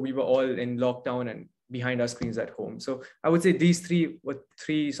 even though we were all in lockdown and behind our screens at home. So I would say these three were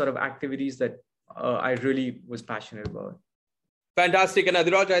three sort of activities that I really was passionate about. Fantastic. And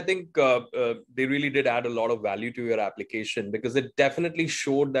Adhiraj, I think they really did add a lot of value to your application, because it definitely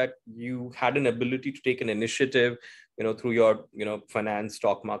showed that you had an ability to take an initiative, through your, finance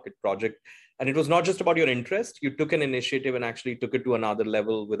stock market project. And it was not just about your interest. You took an initiative and actually took it to another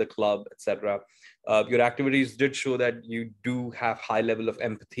level with a club, etc. Your activities did show that you do have high level of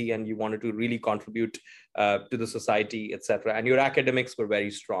empathy and you wanted to really contribute to the society, etc. And your academics were very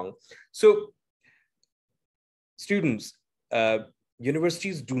strong. So students,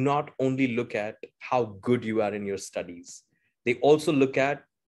 universities do not only look at how good you are in your studies. They also look at,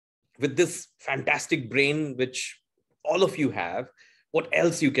 with this fantastic brain, which all of you have, what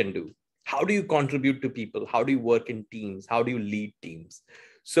else you can do. How do you contribute to people? How do you work in teams? How do you lead teams?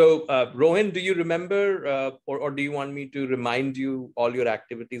 So Rohan, do you remember, or do you want me to remind you all your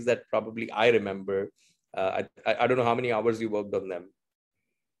activities that probably I remember? I don't know how many hours you worked on them.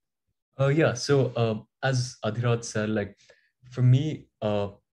 Yeah, so as Adhiraj said, like for me,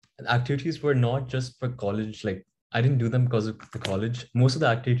 activities were not just for college. Like I didn't do them because of the college. Most of the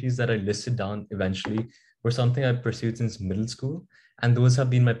activities that I listed down eventually were something I pursued since middle school. And those have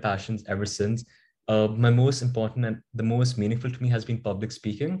been my passions ever since. My most important and the most meaningful to me has been public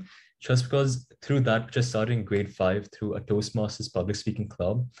speaking, just because through that, which I started in grade 5 through a Toastmasters public speaking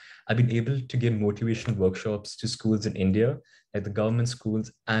club, I've been able to give motivational workshops to schools in India, like the government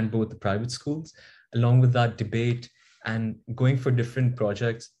schools and both the private schools. Along with that, debate and going for different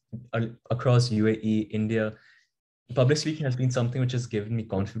projects across UAE, India. Public speaking has been something which has given me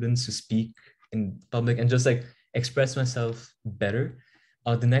confidence to speak in public and just like express myself better.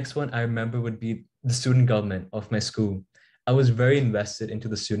 The next one I remember would be the student government of my school. I was very invested into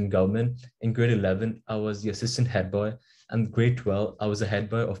the student government. In grade 11, I was the assistant head boy, and grade 12, I was the head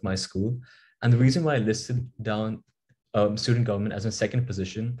boy of my school. And the reason why I listed down student government as my second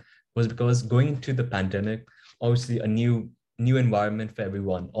position was because going into the pandemic, obviously a new environment for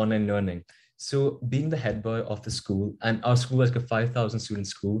everyone, online learning. So being the head boy of the school, and our school was like a 5,000 student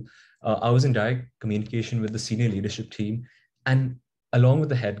school, I was in direct communication with the senior leadership team, and along with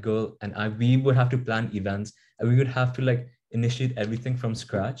the head girl and we would have to plan events, and we would have to like initiate everything from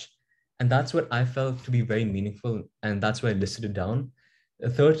scratch. And that's what I felt to be very meaningful, and that's why I listed it down.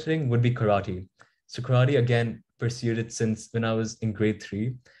 The third thing would be karate. So karate, again, pursued it since when I was in grade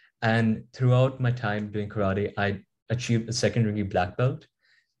 3. And throughout my time doing karate, I achieved a second degree black belt.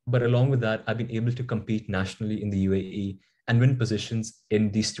 But along with that, I've been able to compete nationally in the UAE and win positions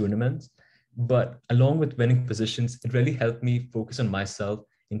in these tournaments. But along with winning positions, it really helped me focus on myself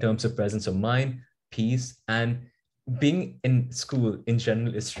in terms of presence of mind, peace, and being in school in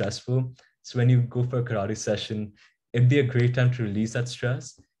general is stressful. So when you go for a karate session, it'd be a great time to release that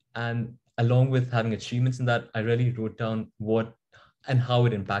stress. And along with having achievements in that, I really wrote down what and how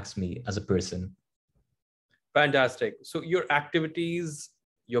it impacts me as a person. Fantastic. So your activities,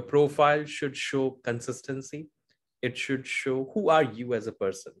 your profile should show consistency. It should show who are you as a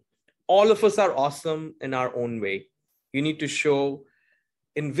person. All of us are awesome in our own way. You need to show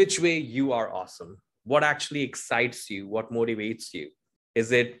in which way you are awesome. What actually excites you? What motivates you?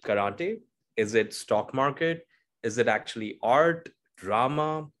 Is it karate? Is it stock market? Is it actually art,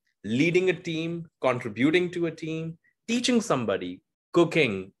 drama, leading a team, contributing to a team, teaching somebody,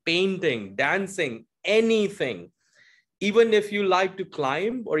 cooking, painting, dancing, anything? Even if you like to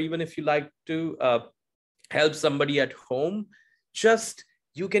climb, or even if you like to help somebody at home, just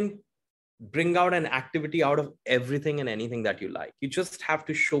you can bring out an activity out of everything and anything that you like. You just have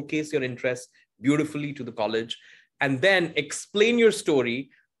to showcase your interest beautifully to the college and then explain your story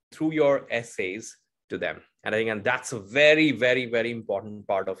through your essays to them. And I think, and that's a very, very, very important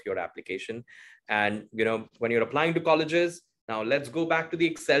part of your application. And, you know, when you're applying to colleges, now let's go back to the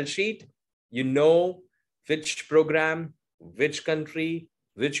Excel sheet. You know which program, which country,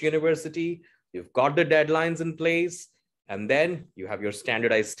 which university, you've got the deadlines in place, and then you have your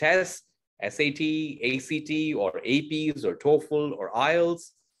standardized tests, SAT, ACT, or APs, or TOEFL, or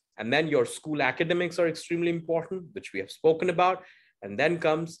IELTS. And then your school academics are extremely important, which we have spoken about. And then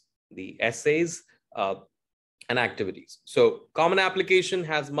comes the essays and activities. So common application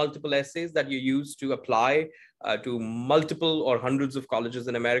has multiple essays that you use to apply to multiple or hundreds of colleges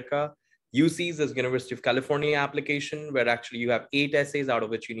in America. UC's is University of California application, where actually you have 8 essays, out of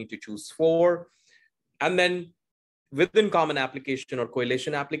which you need to choose 4. And then within common application or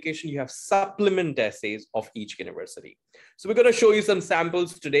coalition application, you have supplement essays of each university. So we're going to show you some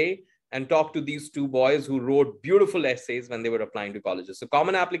samples today and talk to these 2 boys who wrote beautiful essays when they were applying to colleges. So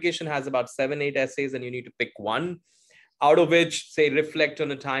common application has about 7-8 essays, and you need to pick one, out of which, say, reflect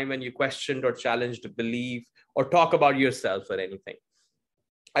on a time when you questioned or challenged a belief or talk about yourself or anything.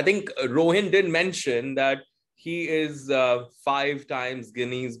 I think Rohin did mention that he is 5 times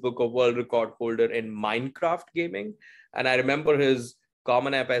Guinness Book of World Record holder in Minecraft gaming. And I remember his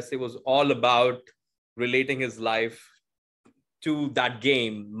Common App essay was all about relating his life to that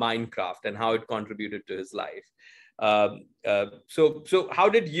game, Minecraft, and how it contributed to his life. So how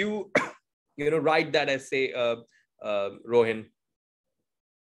did you, write that essay, Rohin?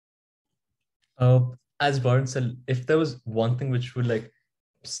 As Varun said, if there was one thing which would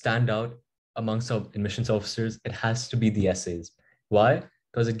stand out amongst our admissions officers, it has to be the essays. Why?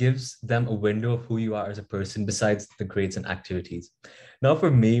 Because it gives them a window of who you are as a person besides the grades and activities. Now,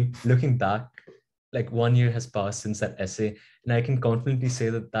 for me, looking back, 1 year has passed since that essay, and I can confidently say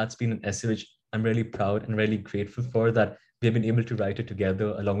that that's been an essay which I'm really proud and really grateful for, that we've been able to write it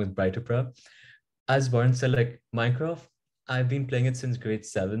together along with BrighterPrep. As Varun said, Minecraft, I've been playing it since grade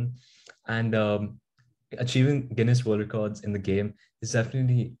 7, and achieving Guinness World Records in the game is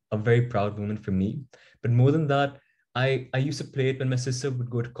definitely a very proud moment for me. But more than that, I used to play it when my sister would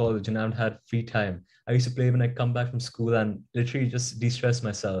go to college and I had free time. I used to play when I come back from school and literally just de-stress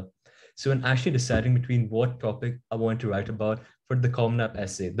myself. So when actually deciding between what topic I wanted to write about for the Common App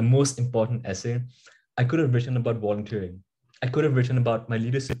essay, the most important essay, I could have written about volunteering. I could have written about my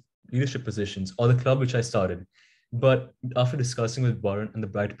leadership positions or the club which I started. But after discussing with Warren and the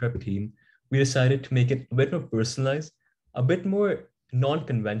BrighterPrep team, we decided to make it a bit more personalized, a bit more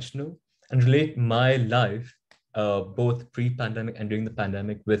non-conventional, and relate my life, both pre-pandemic and during the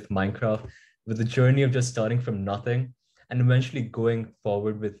pandemic, with Minecraft, with the journey of just starting from nothing and eventually going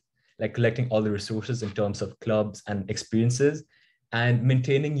forward with collecting all the resources in terms of clubs and experiences, and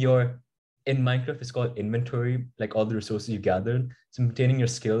maintaining in Minecraft, it's called inventory, all the resources you gathered. So maintaining your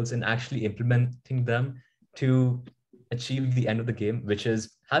skills and actually implementing them to achieve the end of the game, which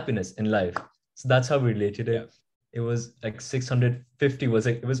is happiness in life. So that's how we related it. Yeah. It was 650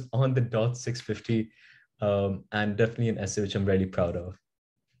 it was on the dot 650, and definitely an essay which I'm really proud of.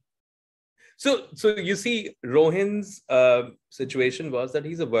 So you see, Rohin's situation was that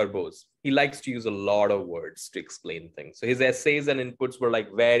he's a verbose. He likes to use a lot of words to explain things. So his essays and inputs were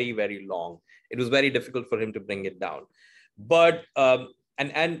very, very long. It was very difficult for him to bring it down. But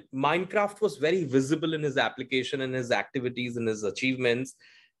and Minecraft was very visible in his application and his activities and his achievements.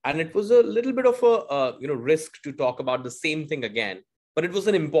 And it was a little bit of a risk to talk about the same thing again. But it was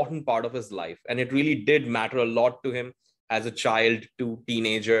an important part of his life. And it really did matter a lot to him as a child to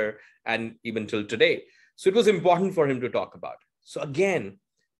teenager and even till today. So it was important for him to talk about. So again,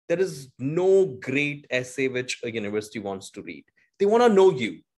 there is no great essay which a university wants to read. They want to know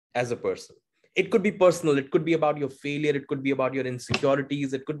you as a person. It could be personal. It could be about your failure. It could be about your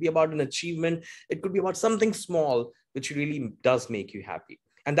insecurities. It could be about an achievement. It could be about something small, which really does make you happy.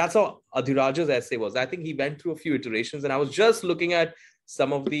 And that's how Adhiraj's essay was. I think he went through a few iterations, and I was just looking at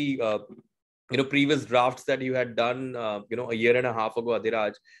some of the previous drafts that you had done, a year and a half ago,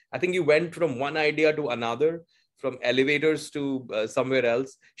 Adhiraj. I think you went from one idea to another, from elevators to somewhere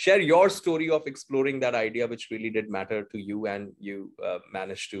else. Share your story of exploring that idea, which really did matter to you, and you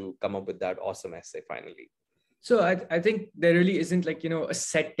managed to come up with that awesome essay finally. So I think there really isn't a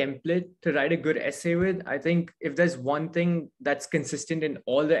set template to write a good essay with. I think if there's one thing that's consistent in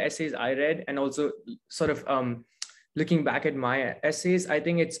all the essays I read, and also sort of looking back at my essays, I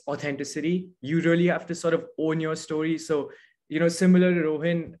think it's authenticity. You really have to sort of own your story. So, similar to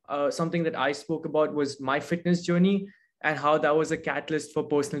Rohin, something that I spoke about was my fitness journey. and how that was a catalyst for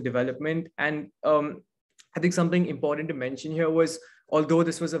personal development. And I think something important to mention here was, although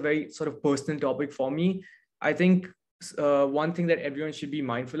this was a very sort of personal topic for me, I think one thing that everyone should be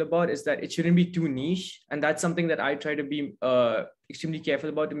mindful about is that it shouldn't be too niche. And that's something that I try to be extremely careful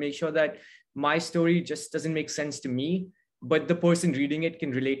about, to make sure that my story just doesn't make sense to me, but the person reading it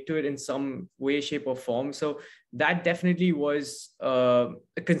can relate to it in some way, shape, or form. So that definitely was a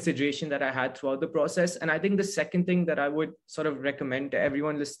consideration that I had throughout the process. And I think the second thing that I would sort of recommend to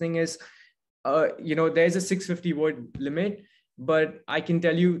everyone listening is, there's a 650 word limit, but I can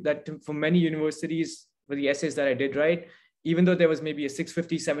tell you that for many universities, for the essays that I did write, even though there was maybe a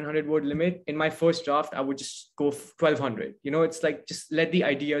 650, 700 word limit, in my first draft, I would just go 1200. It's like, just let the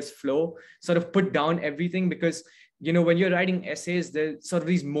ideas flow, sort of put down everything, because when you're writing essays, there's sort of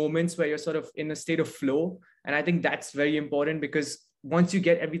these moments where you're sort of in a state of flow. And I think that's very important, because once you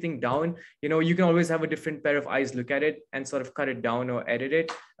get everything down, you can always have a different pair of eyes look at it and sort of cut it down or edit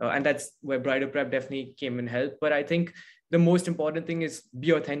it. And that's where BrighterPrep definitely came and helped. But I think the most important thing is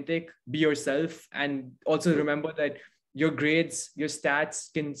be authentic, be yourself, and also remember that your grades, your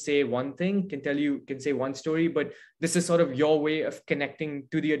stats can say one thing, can say one story, but this is sort of your way of connecting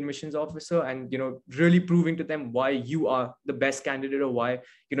to the admissions officer and, really proving to them why you are the best candidate, or why,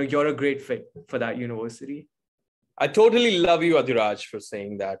 you're a great fit for that university. I totally love you, Adhiraj, for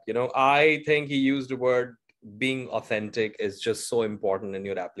saying that. I think he used the word being authentic is just so important in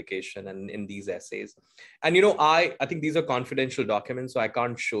your application and in these essays. And, I think these are confidential documents, so I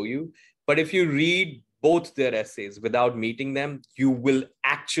can't show you. But if you read both their essays without meeting them, you will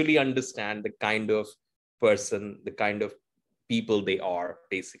actually understand the kind of person, the kind of people they are,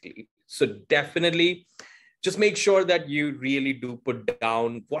 basically. So definitely just make sure that you really do put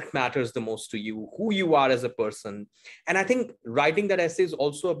down what matters the most to you, who you are as a person. And I think writing that essay is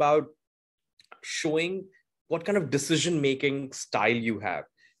also about showing what kind of decision-making style you have,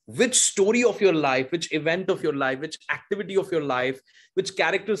 which story of your life, which event of your life, which activity of your life, which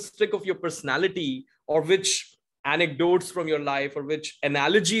characteristic of your personality, or which anecdotes from your life, or which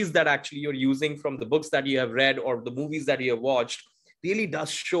analogies that actually you're using from the books that you have read or the movies that you have watched, really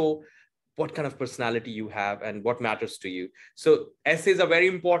does show what kind of personality you have and what matters to you. So essays are very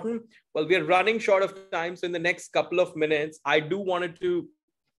important. Well, we are running short of time. So in the next couple of minutes, I do wanted to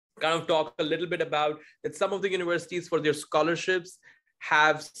kind of talk a little bit about that some of the universities for their scholarships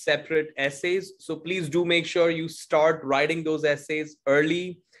have separate essays. So please do make sure you start writing those essays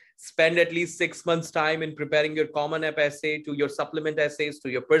early. Spend at least 6 months time in preparing your Common App essay, to your supplement essays, to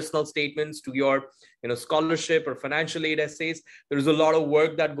your personal statements, to your scholarship or financial aid essays. There is a lot of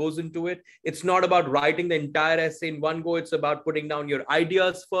work that goes into it. It's not about writing the entire essay in one go. It's about putting down your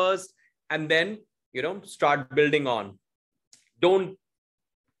ideas first and then start building on. Don't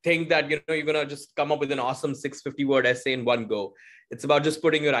think that you're going to just come up with an awesome 650 word essay in one go. It's about just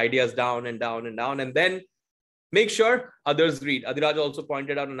putting your ideas down and down and down, and then make sure others read. Adhiraj also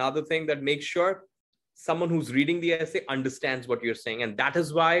pointed out another thing, that make sure someone who's reading the essay understands what you're saying. And that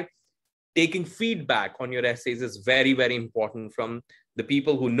is why taking feedback on your essays is very, very important from the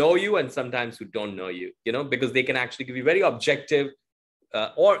people who know you and sometimes who don't know you, because they can actually give you very objective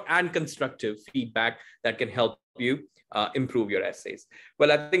and constructive feedback that can help you improve your essays.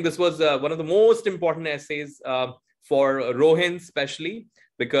 Well, I think this was one of the most important essays for Rohin, especially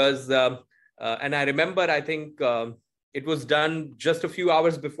because and I remember, I think it was done just a few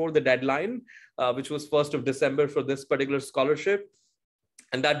hours before the deadline, which was 1st of December for this particular scholarship.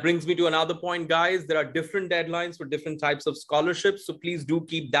 And that brings me to another point, guys. There are different deadlines for different types of scholarships. So please do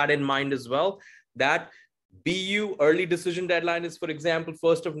keep that in mind as well, that BU early decision deadline is, for example,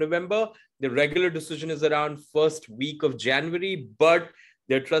 1st of November. The regular decision is around first week of January, but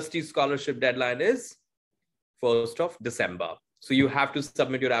their trustee scholarship deadline is 1st of December. So you have to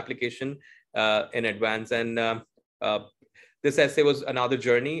submit your application in advance. And this essay was another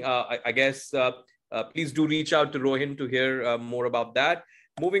journey. I guess please do reach out to Rohin to hear more about that.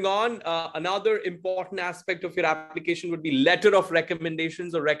 Moving on, another important aspect of your application would be letter of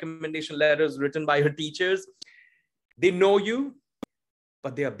recommendations or recommendation letters written by your teachers. They know you,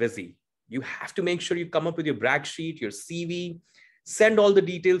 but they are busy. You have to make sure you come up with your brag sheet, your CV, send all the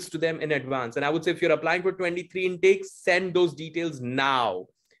details to them in advance. And I would say if you're applying for 23 intakes, send those details now.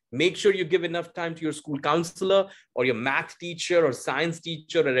 Make sure you give enough time to your school counselor or your math teacher or science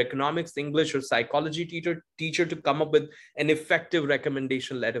teacher or economics, English or psychology teacher to come up with an effective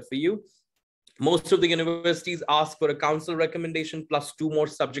recommendation letter for you. Most of the universities ask for a council recommendation plus 2 more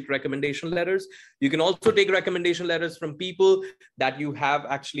subject recommendation letters. You can also take recommendation letters from people that you have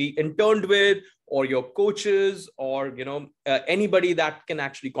actually interned with, or your coaches, or anybody that can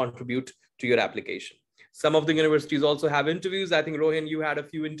actually contribute to your application. Some of the universities also have interviews. I think, Rohin, you had a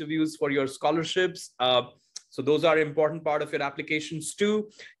few interviews for your scholarships. So those are an important part of your applications too.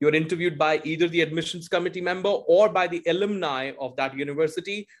 You're interviewed by either the admissions committee member or by the alumni of that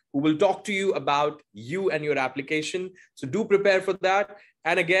university who will talk to you about you and your application. So do prepare for that.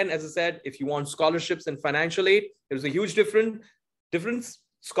 And again, as I said, if you want scholarships and financial aid, there's a huge difference.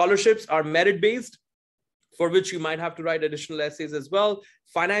 Scholarships are merit-based, for which you might have to write additional essays as well.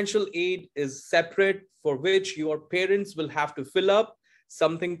 Financial aid is separate, for which your parents will have to fill up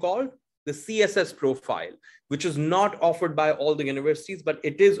something called the CSS profile, which is not offered by all the universities, but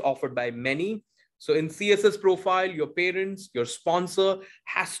it is offered by many. So in CSS profile, your parents, your sponsor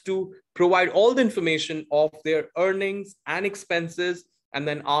has to provide all the information of their earnings and expenses and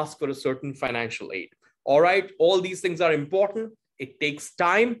then ask for a certain financial aid. All right, all these things are important. It takes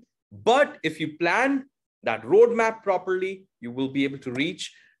time, but if you plan that roadmap properly, you will be able to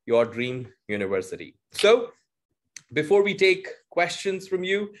reach your dream university. So before we take questions from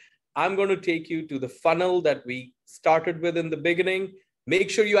you, I'm going to take you to the funnel that we started with in the beginning. Make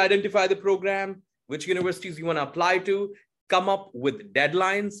sure you identify the program, which universities you want to apply to, come up with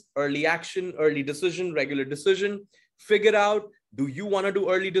deadlines, early action, early decision, regular decision, figure out, do you want to do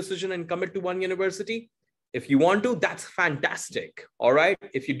early decision and commit to one university? If you want to, that's fantastic. All right.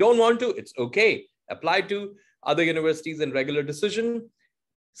 If you don't want to, it's okay. Apply to other universities in regular decision.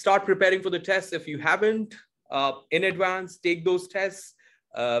 Start preparing for the tests. If you haven't in advance, take those tests.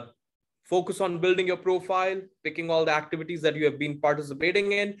 Focus on building your profile, picking all the activities that you have been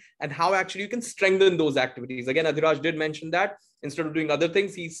participating in and how actually you can strengthen those activities. Again, Adhiraj did mention that instead of doing other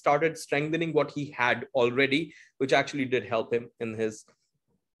things, he started strengthening what he had already, which actually did help him in his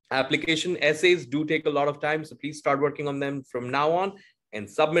application. Essays do take a lot of time, so please start working on them from now on and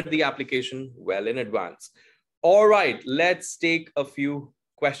submit the application well in advance. All right, let's take a few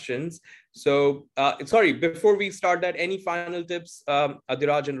questions. So, sorry, before we start that, any final tips,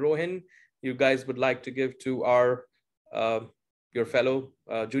 Adhiraj and Rohin, you guys would like to give to our your fellow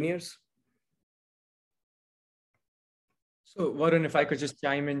juniors? So Varun, if I could just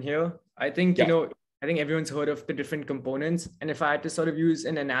chime in here, I think, I think everyone's heard of the different components. And if I had to sort of use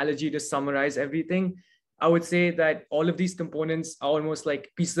an analogy to summarize everything, I would say that all of these components are almost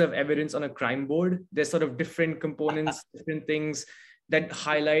like pieces of evidence on a crime board. There's sort of different components, different things that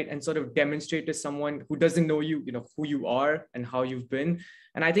highlight and sort of demonstrate to someone who doesn't know you, who you are and how you've been.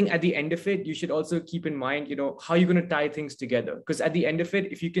 And I think at the end of it, you should also keep in mind, how you're going to tie things together. Because at the end of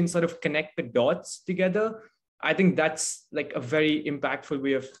it, if you can sort of connect the dots together, I think that's like a very impactful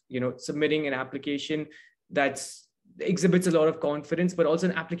way of, submitting an application that's exhibits a lot of confidence, but also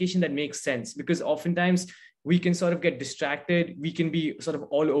an application that makes sense. Because oftentimes we can sort of get distracted. We can be sort of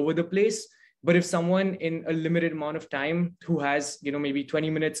all over the place. But if someone in a limited amount of time who has, maybe 20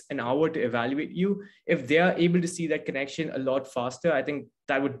 minutes, an hour to evaluate you, if they are able to see that connection a lot faster, I think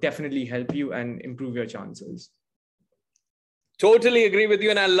that would definitely help you and improve your chances. Totally agree with you.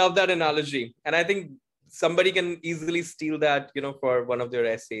 And I love that analogy. And I think somebody can easily steal that, for one of their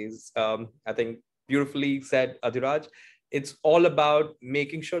essays. I think beautifully said, Adhiraj. It's all about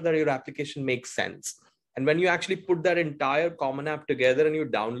making sure that your application makes sense. And when you actually put that entire Common App together and you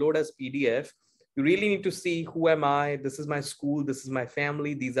download as PDF, you really need to see, who am I? This is my school. This is my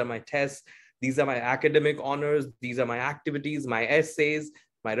family. These are my tests. These are my academic honors. These are my activities, my essays,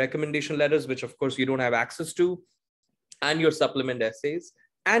 my recommendation letters, which of course you don't have access to, and your supplement essays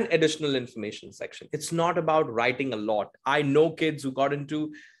and additional information section. It's not about writing a lot. I know kids who got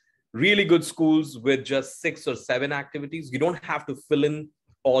into really good schools with just 6 or 7 activities. You don't have to fill in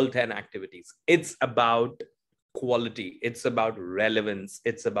all 10 activities. It's about quality. It's about relevance.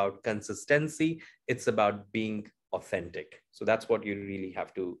 It's about consistency. It's about being authentic. So that's what you really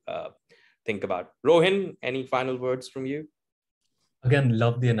have to think about. Rohin, any final words from you? Again,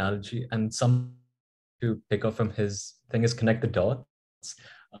 love the analogy, and some to pick up from his thing is connect the dots.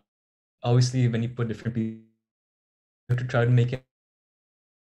 Obviously, when you put different people, you have to try to make it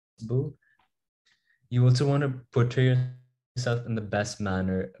possible. You also want to portray yourself in the best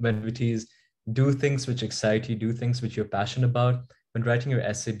manner. When it is, do things which excite you, do things which you're passionate about. When writing your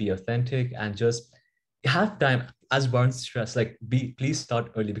essay, be authentic and just have time. As Varun stressed, please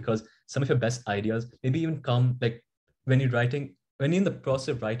start early, because some of your best ideas maybe even come when you're in the process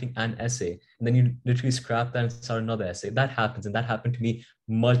of writing an essay, and then you literally scrap that and start another essay. That happens, and that happened to me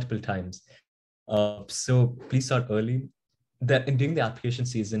multiple times. So please start early. That during the application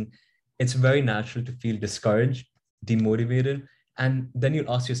season, it's very natural to feel discouraged, demotivated, and then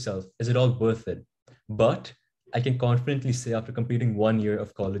you'll ask yourself, is it all worth it? But I can confidently say, after completing 1 year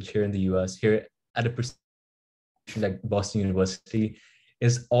of college here in the US, here at a like Boston University,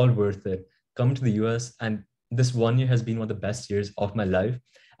 is all worth it. come to the US, and this 1 year has been one of the best years of my life.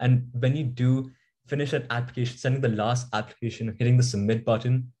 And when you do finish an application, sending the last application, hitting the submit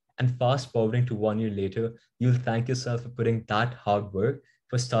button, and fast forwarding to 1 year later, you'll thank yourself for putting that hard work,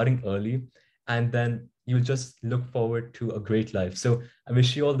 for starting early, and then you'll just look forward to a great life. So I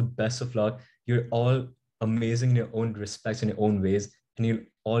wish you all the best of luck. You're all amazing in your own respects, in your own ways, and you'll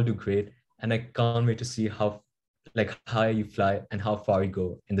all do great. And I can't wait to see how like high you fly and how far you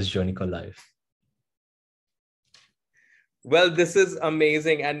go in this journey called life. Well, this is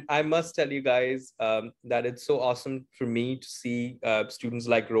amazing. And I must tell you guys that it's so awesome for me to see students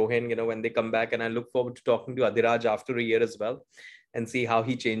like Rohin, when they come back. And I look forward to talking to Adhiraj after a year as well and see how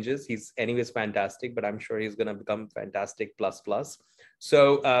he changes. He's anyways fantastic, but I'm sure he's going to become fantastic plus.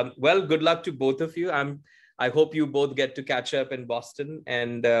 So, well, good luck to both of you. I hope you both get to catch up in Boston.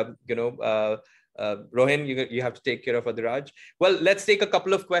 And, Rohin, you have to take care of Adhiraj. Well, let's take a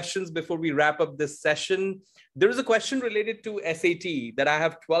couple of questions before we wrap up this session. There is a question related to SAT that I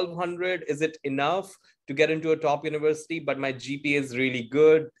have 1200. Is it enough to get into a top university? But my GPA is really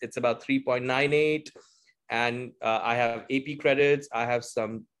good. It's about 3.98. And I have AP credits. I have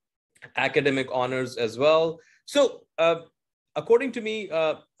some academic honors as well. So according to me,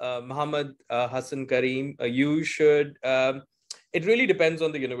 Muhammad Hassan Kareem, you should, it really depends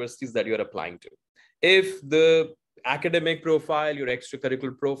on the universities that you're applying to. If the academic profile, your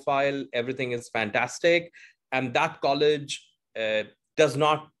extracurricular profile, everything is fantastic, and that college does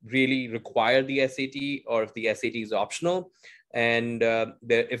not really require the SAT, or if the SAT is optional, and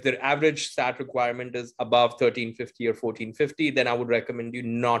if their average SAT requirement is above 1350 or 1450, then I would recommend you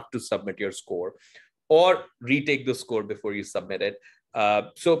not to submit your score or retake the score before you submit it.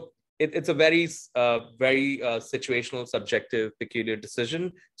 So it's a very situational, subjective, peculiar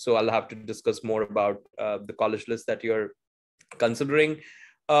decision. So I'll have to discuss more about the college list that you're considering.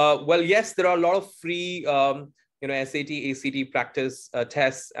 Well, yes, there are a lot of free SAT, ACT practice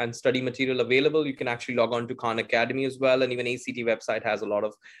tests and study material available. You can actually log on to Khan Academy as well. And even ACT website has a lot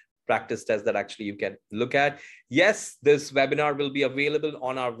of practice tests that actually you can look at. Yes, this webinar will be available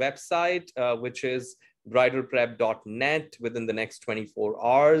on our website, which is BrighterPrep.net within the next 24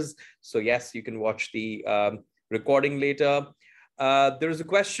 hours. So yes, you can watch the recording later. There is a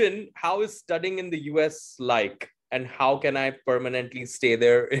question, how is studying in the US like? And how can I permanently stay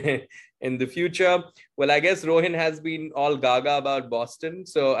there in the future? Well, I guess Rohin has been all gaga about Boston.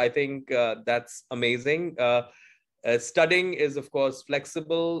 So I think that's amazing. Studying is, of course,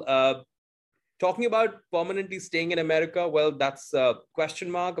 flexible. Talking about permanently staying in America, well, that's a question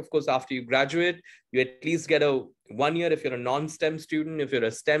mark. Of course, after you graduate, you at least get a 1 year. If you're a non-STEM student, if you're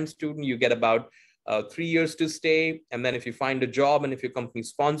a STEM student, you get about 3 years to stay. And then if you find a job and if your company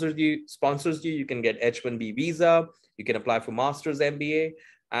sponsors you, you can get H-1B visa, you can apply for master's MBA,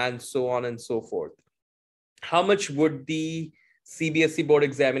 and so on and so forth. How much would the CBSE board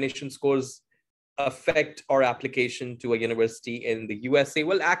examination scores affect our application to a university in the USA?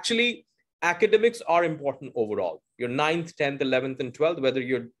 Well, actually, academics are important overall. Your 9th, 10th, 11th, and 12th, whether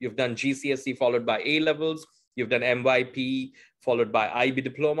you've done GCSE followed by A levels, you've done MYP followed by IB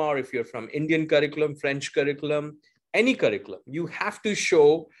diploma, or if you're from Indian curriculum, French curriculum, any curriculum, you have to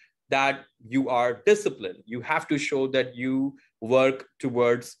show that you are disciplined. You have to show that you work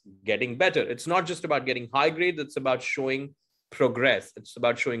towards getting better. It's not just about getting high grades, it's about showing progress. It's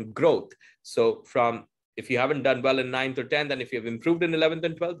about showing growth. So if you haven't done well in 9th or 10th, and if you've improved in 11th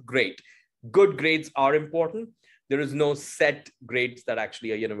and 12th, great. Good grades are important. There is no set grades that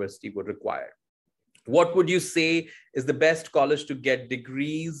actually a university would require. What would you say is the best college to get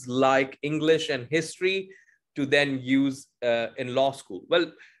degrees like English and history to then use in law school?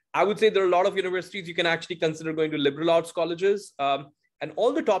 Well, I would say there are a lot of universities you can actually consider going to liberal arts colleges. And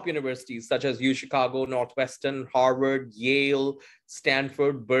all the top universities such as U Chicago, Northwestern, Harvard, Yale,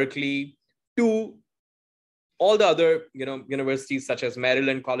 Stanford, Berkeley, to all the other universities such as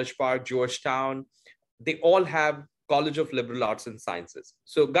Maryland, College Park, Georgetown, they all have College of Liberal Arts and Sciences.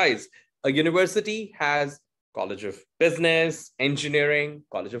 So guys, a university has College of Business, Engineering,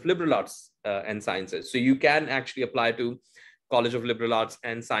 College of Liberal Arts and Sciences. So you can actually apply to College of Liberal Arts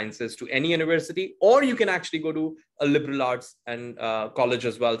and Sciences to any university, or you can actually go to a liberal arts and college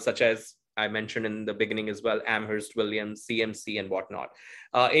as well, such as I mentioned in the beginning as well, Amherst, Williams, CMC, and whatnot.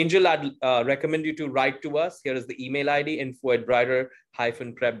 Angel, I'd recommend you to write to us. Here is the email ID,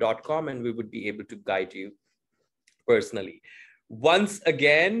 info@brighter-prep.com, and we would be able to guide you personally. Once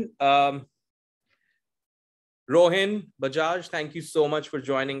again, Rohin, Bajaj, thank you so much for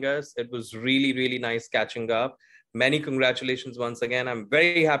joining us. It was really, really nice catching up. Many congratulations once again. I'm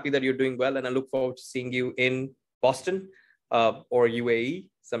very happy that you're doing well, and I look forward to seeing you in Boston or UAE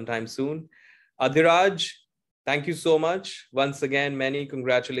sometime soon. Adhiraj, thank you so much. Once again, many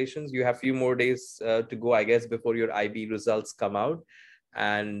congratulations. You have a few more days to go, I guess, before your IB results come out.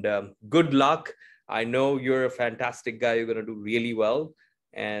 And good luck. I know you're a fantastic guy. You're going to do really well.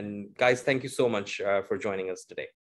 And guys, thank you so much for joining us today.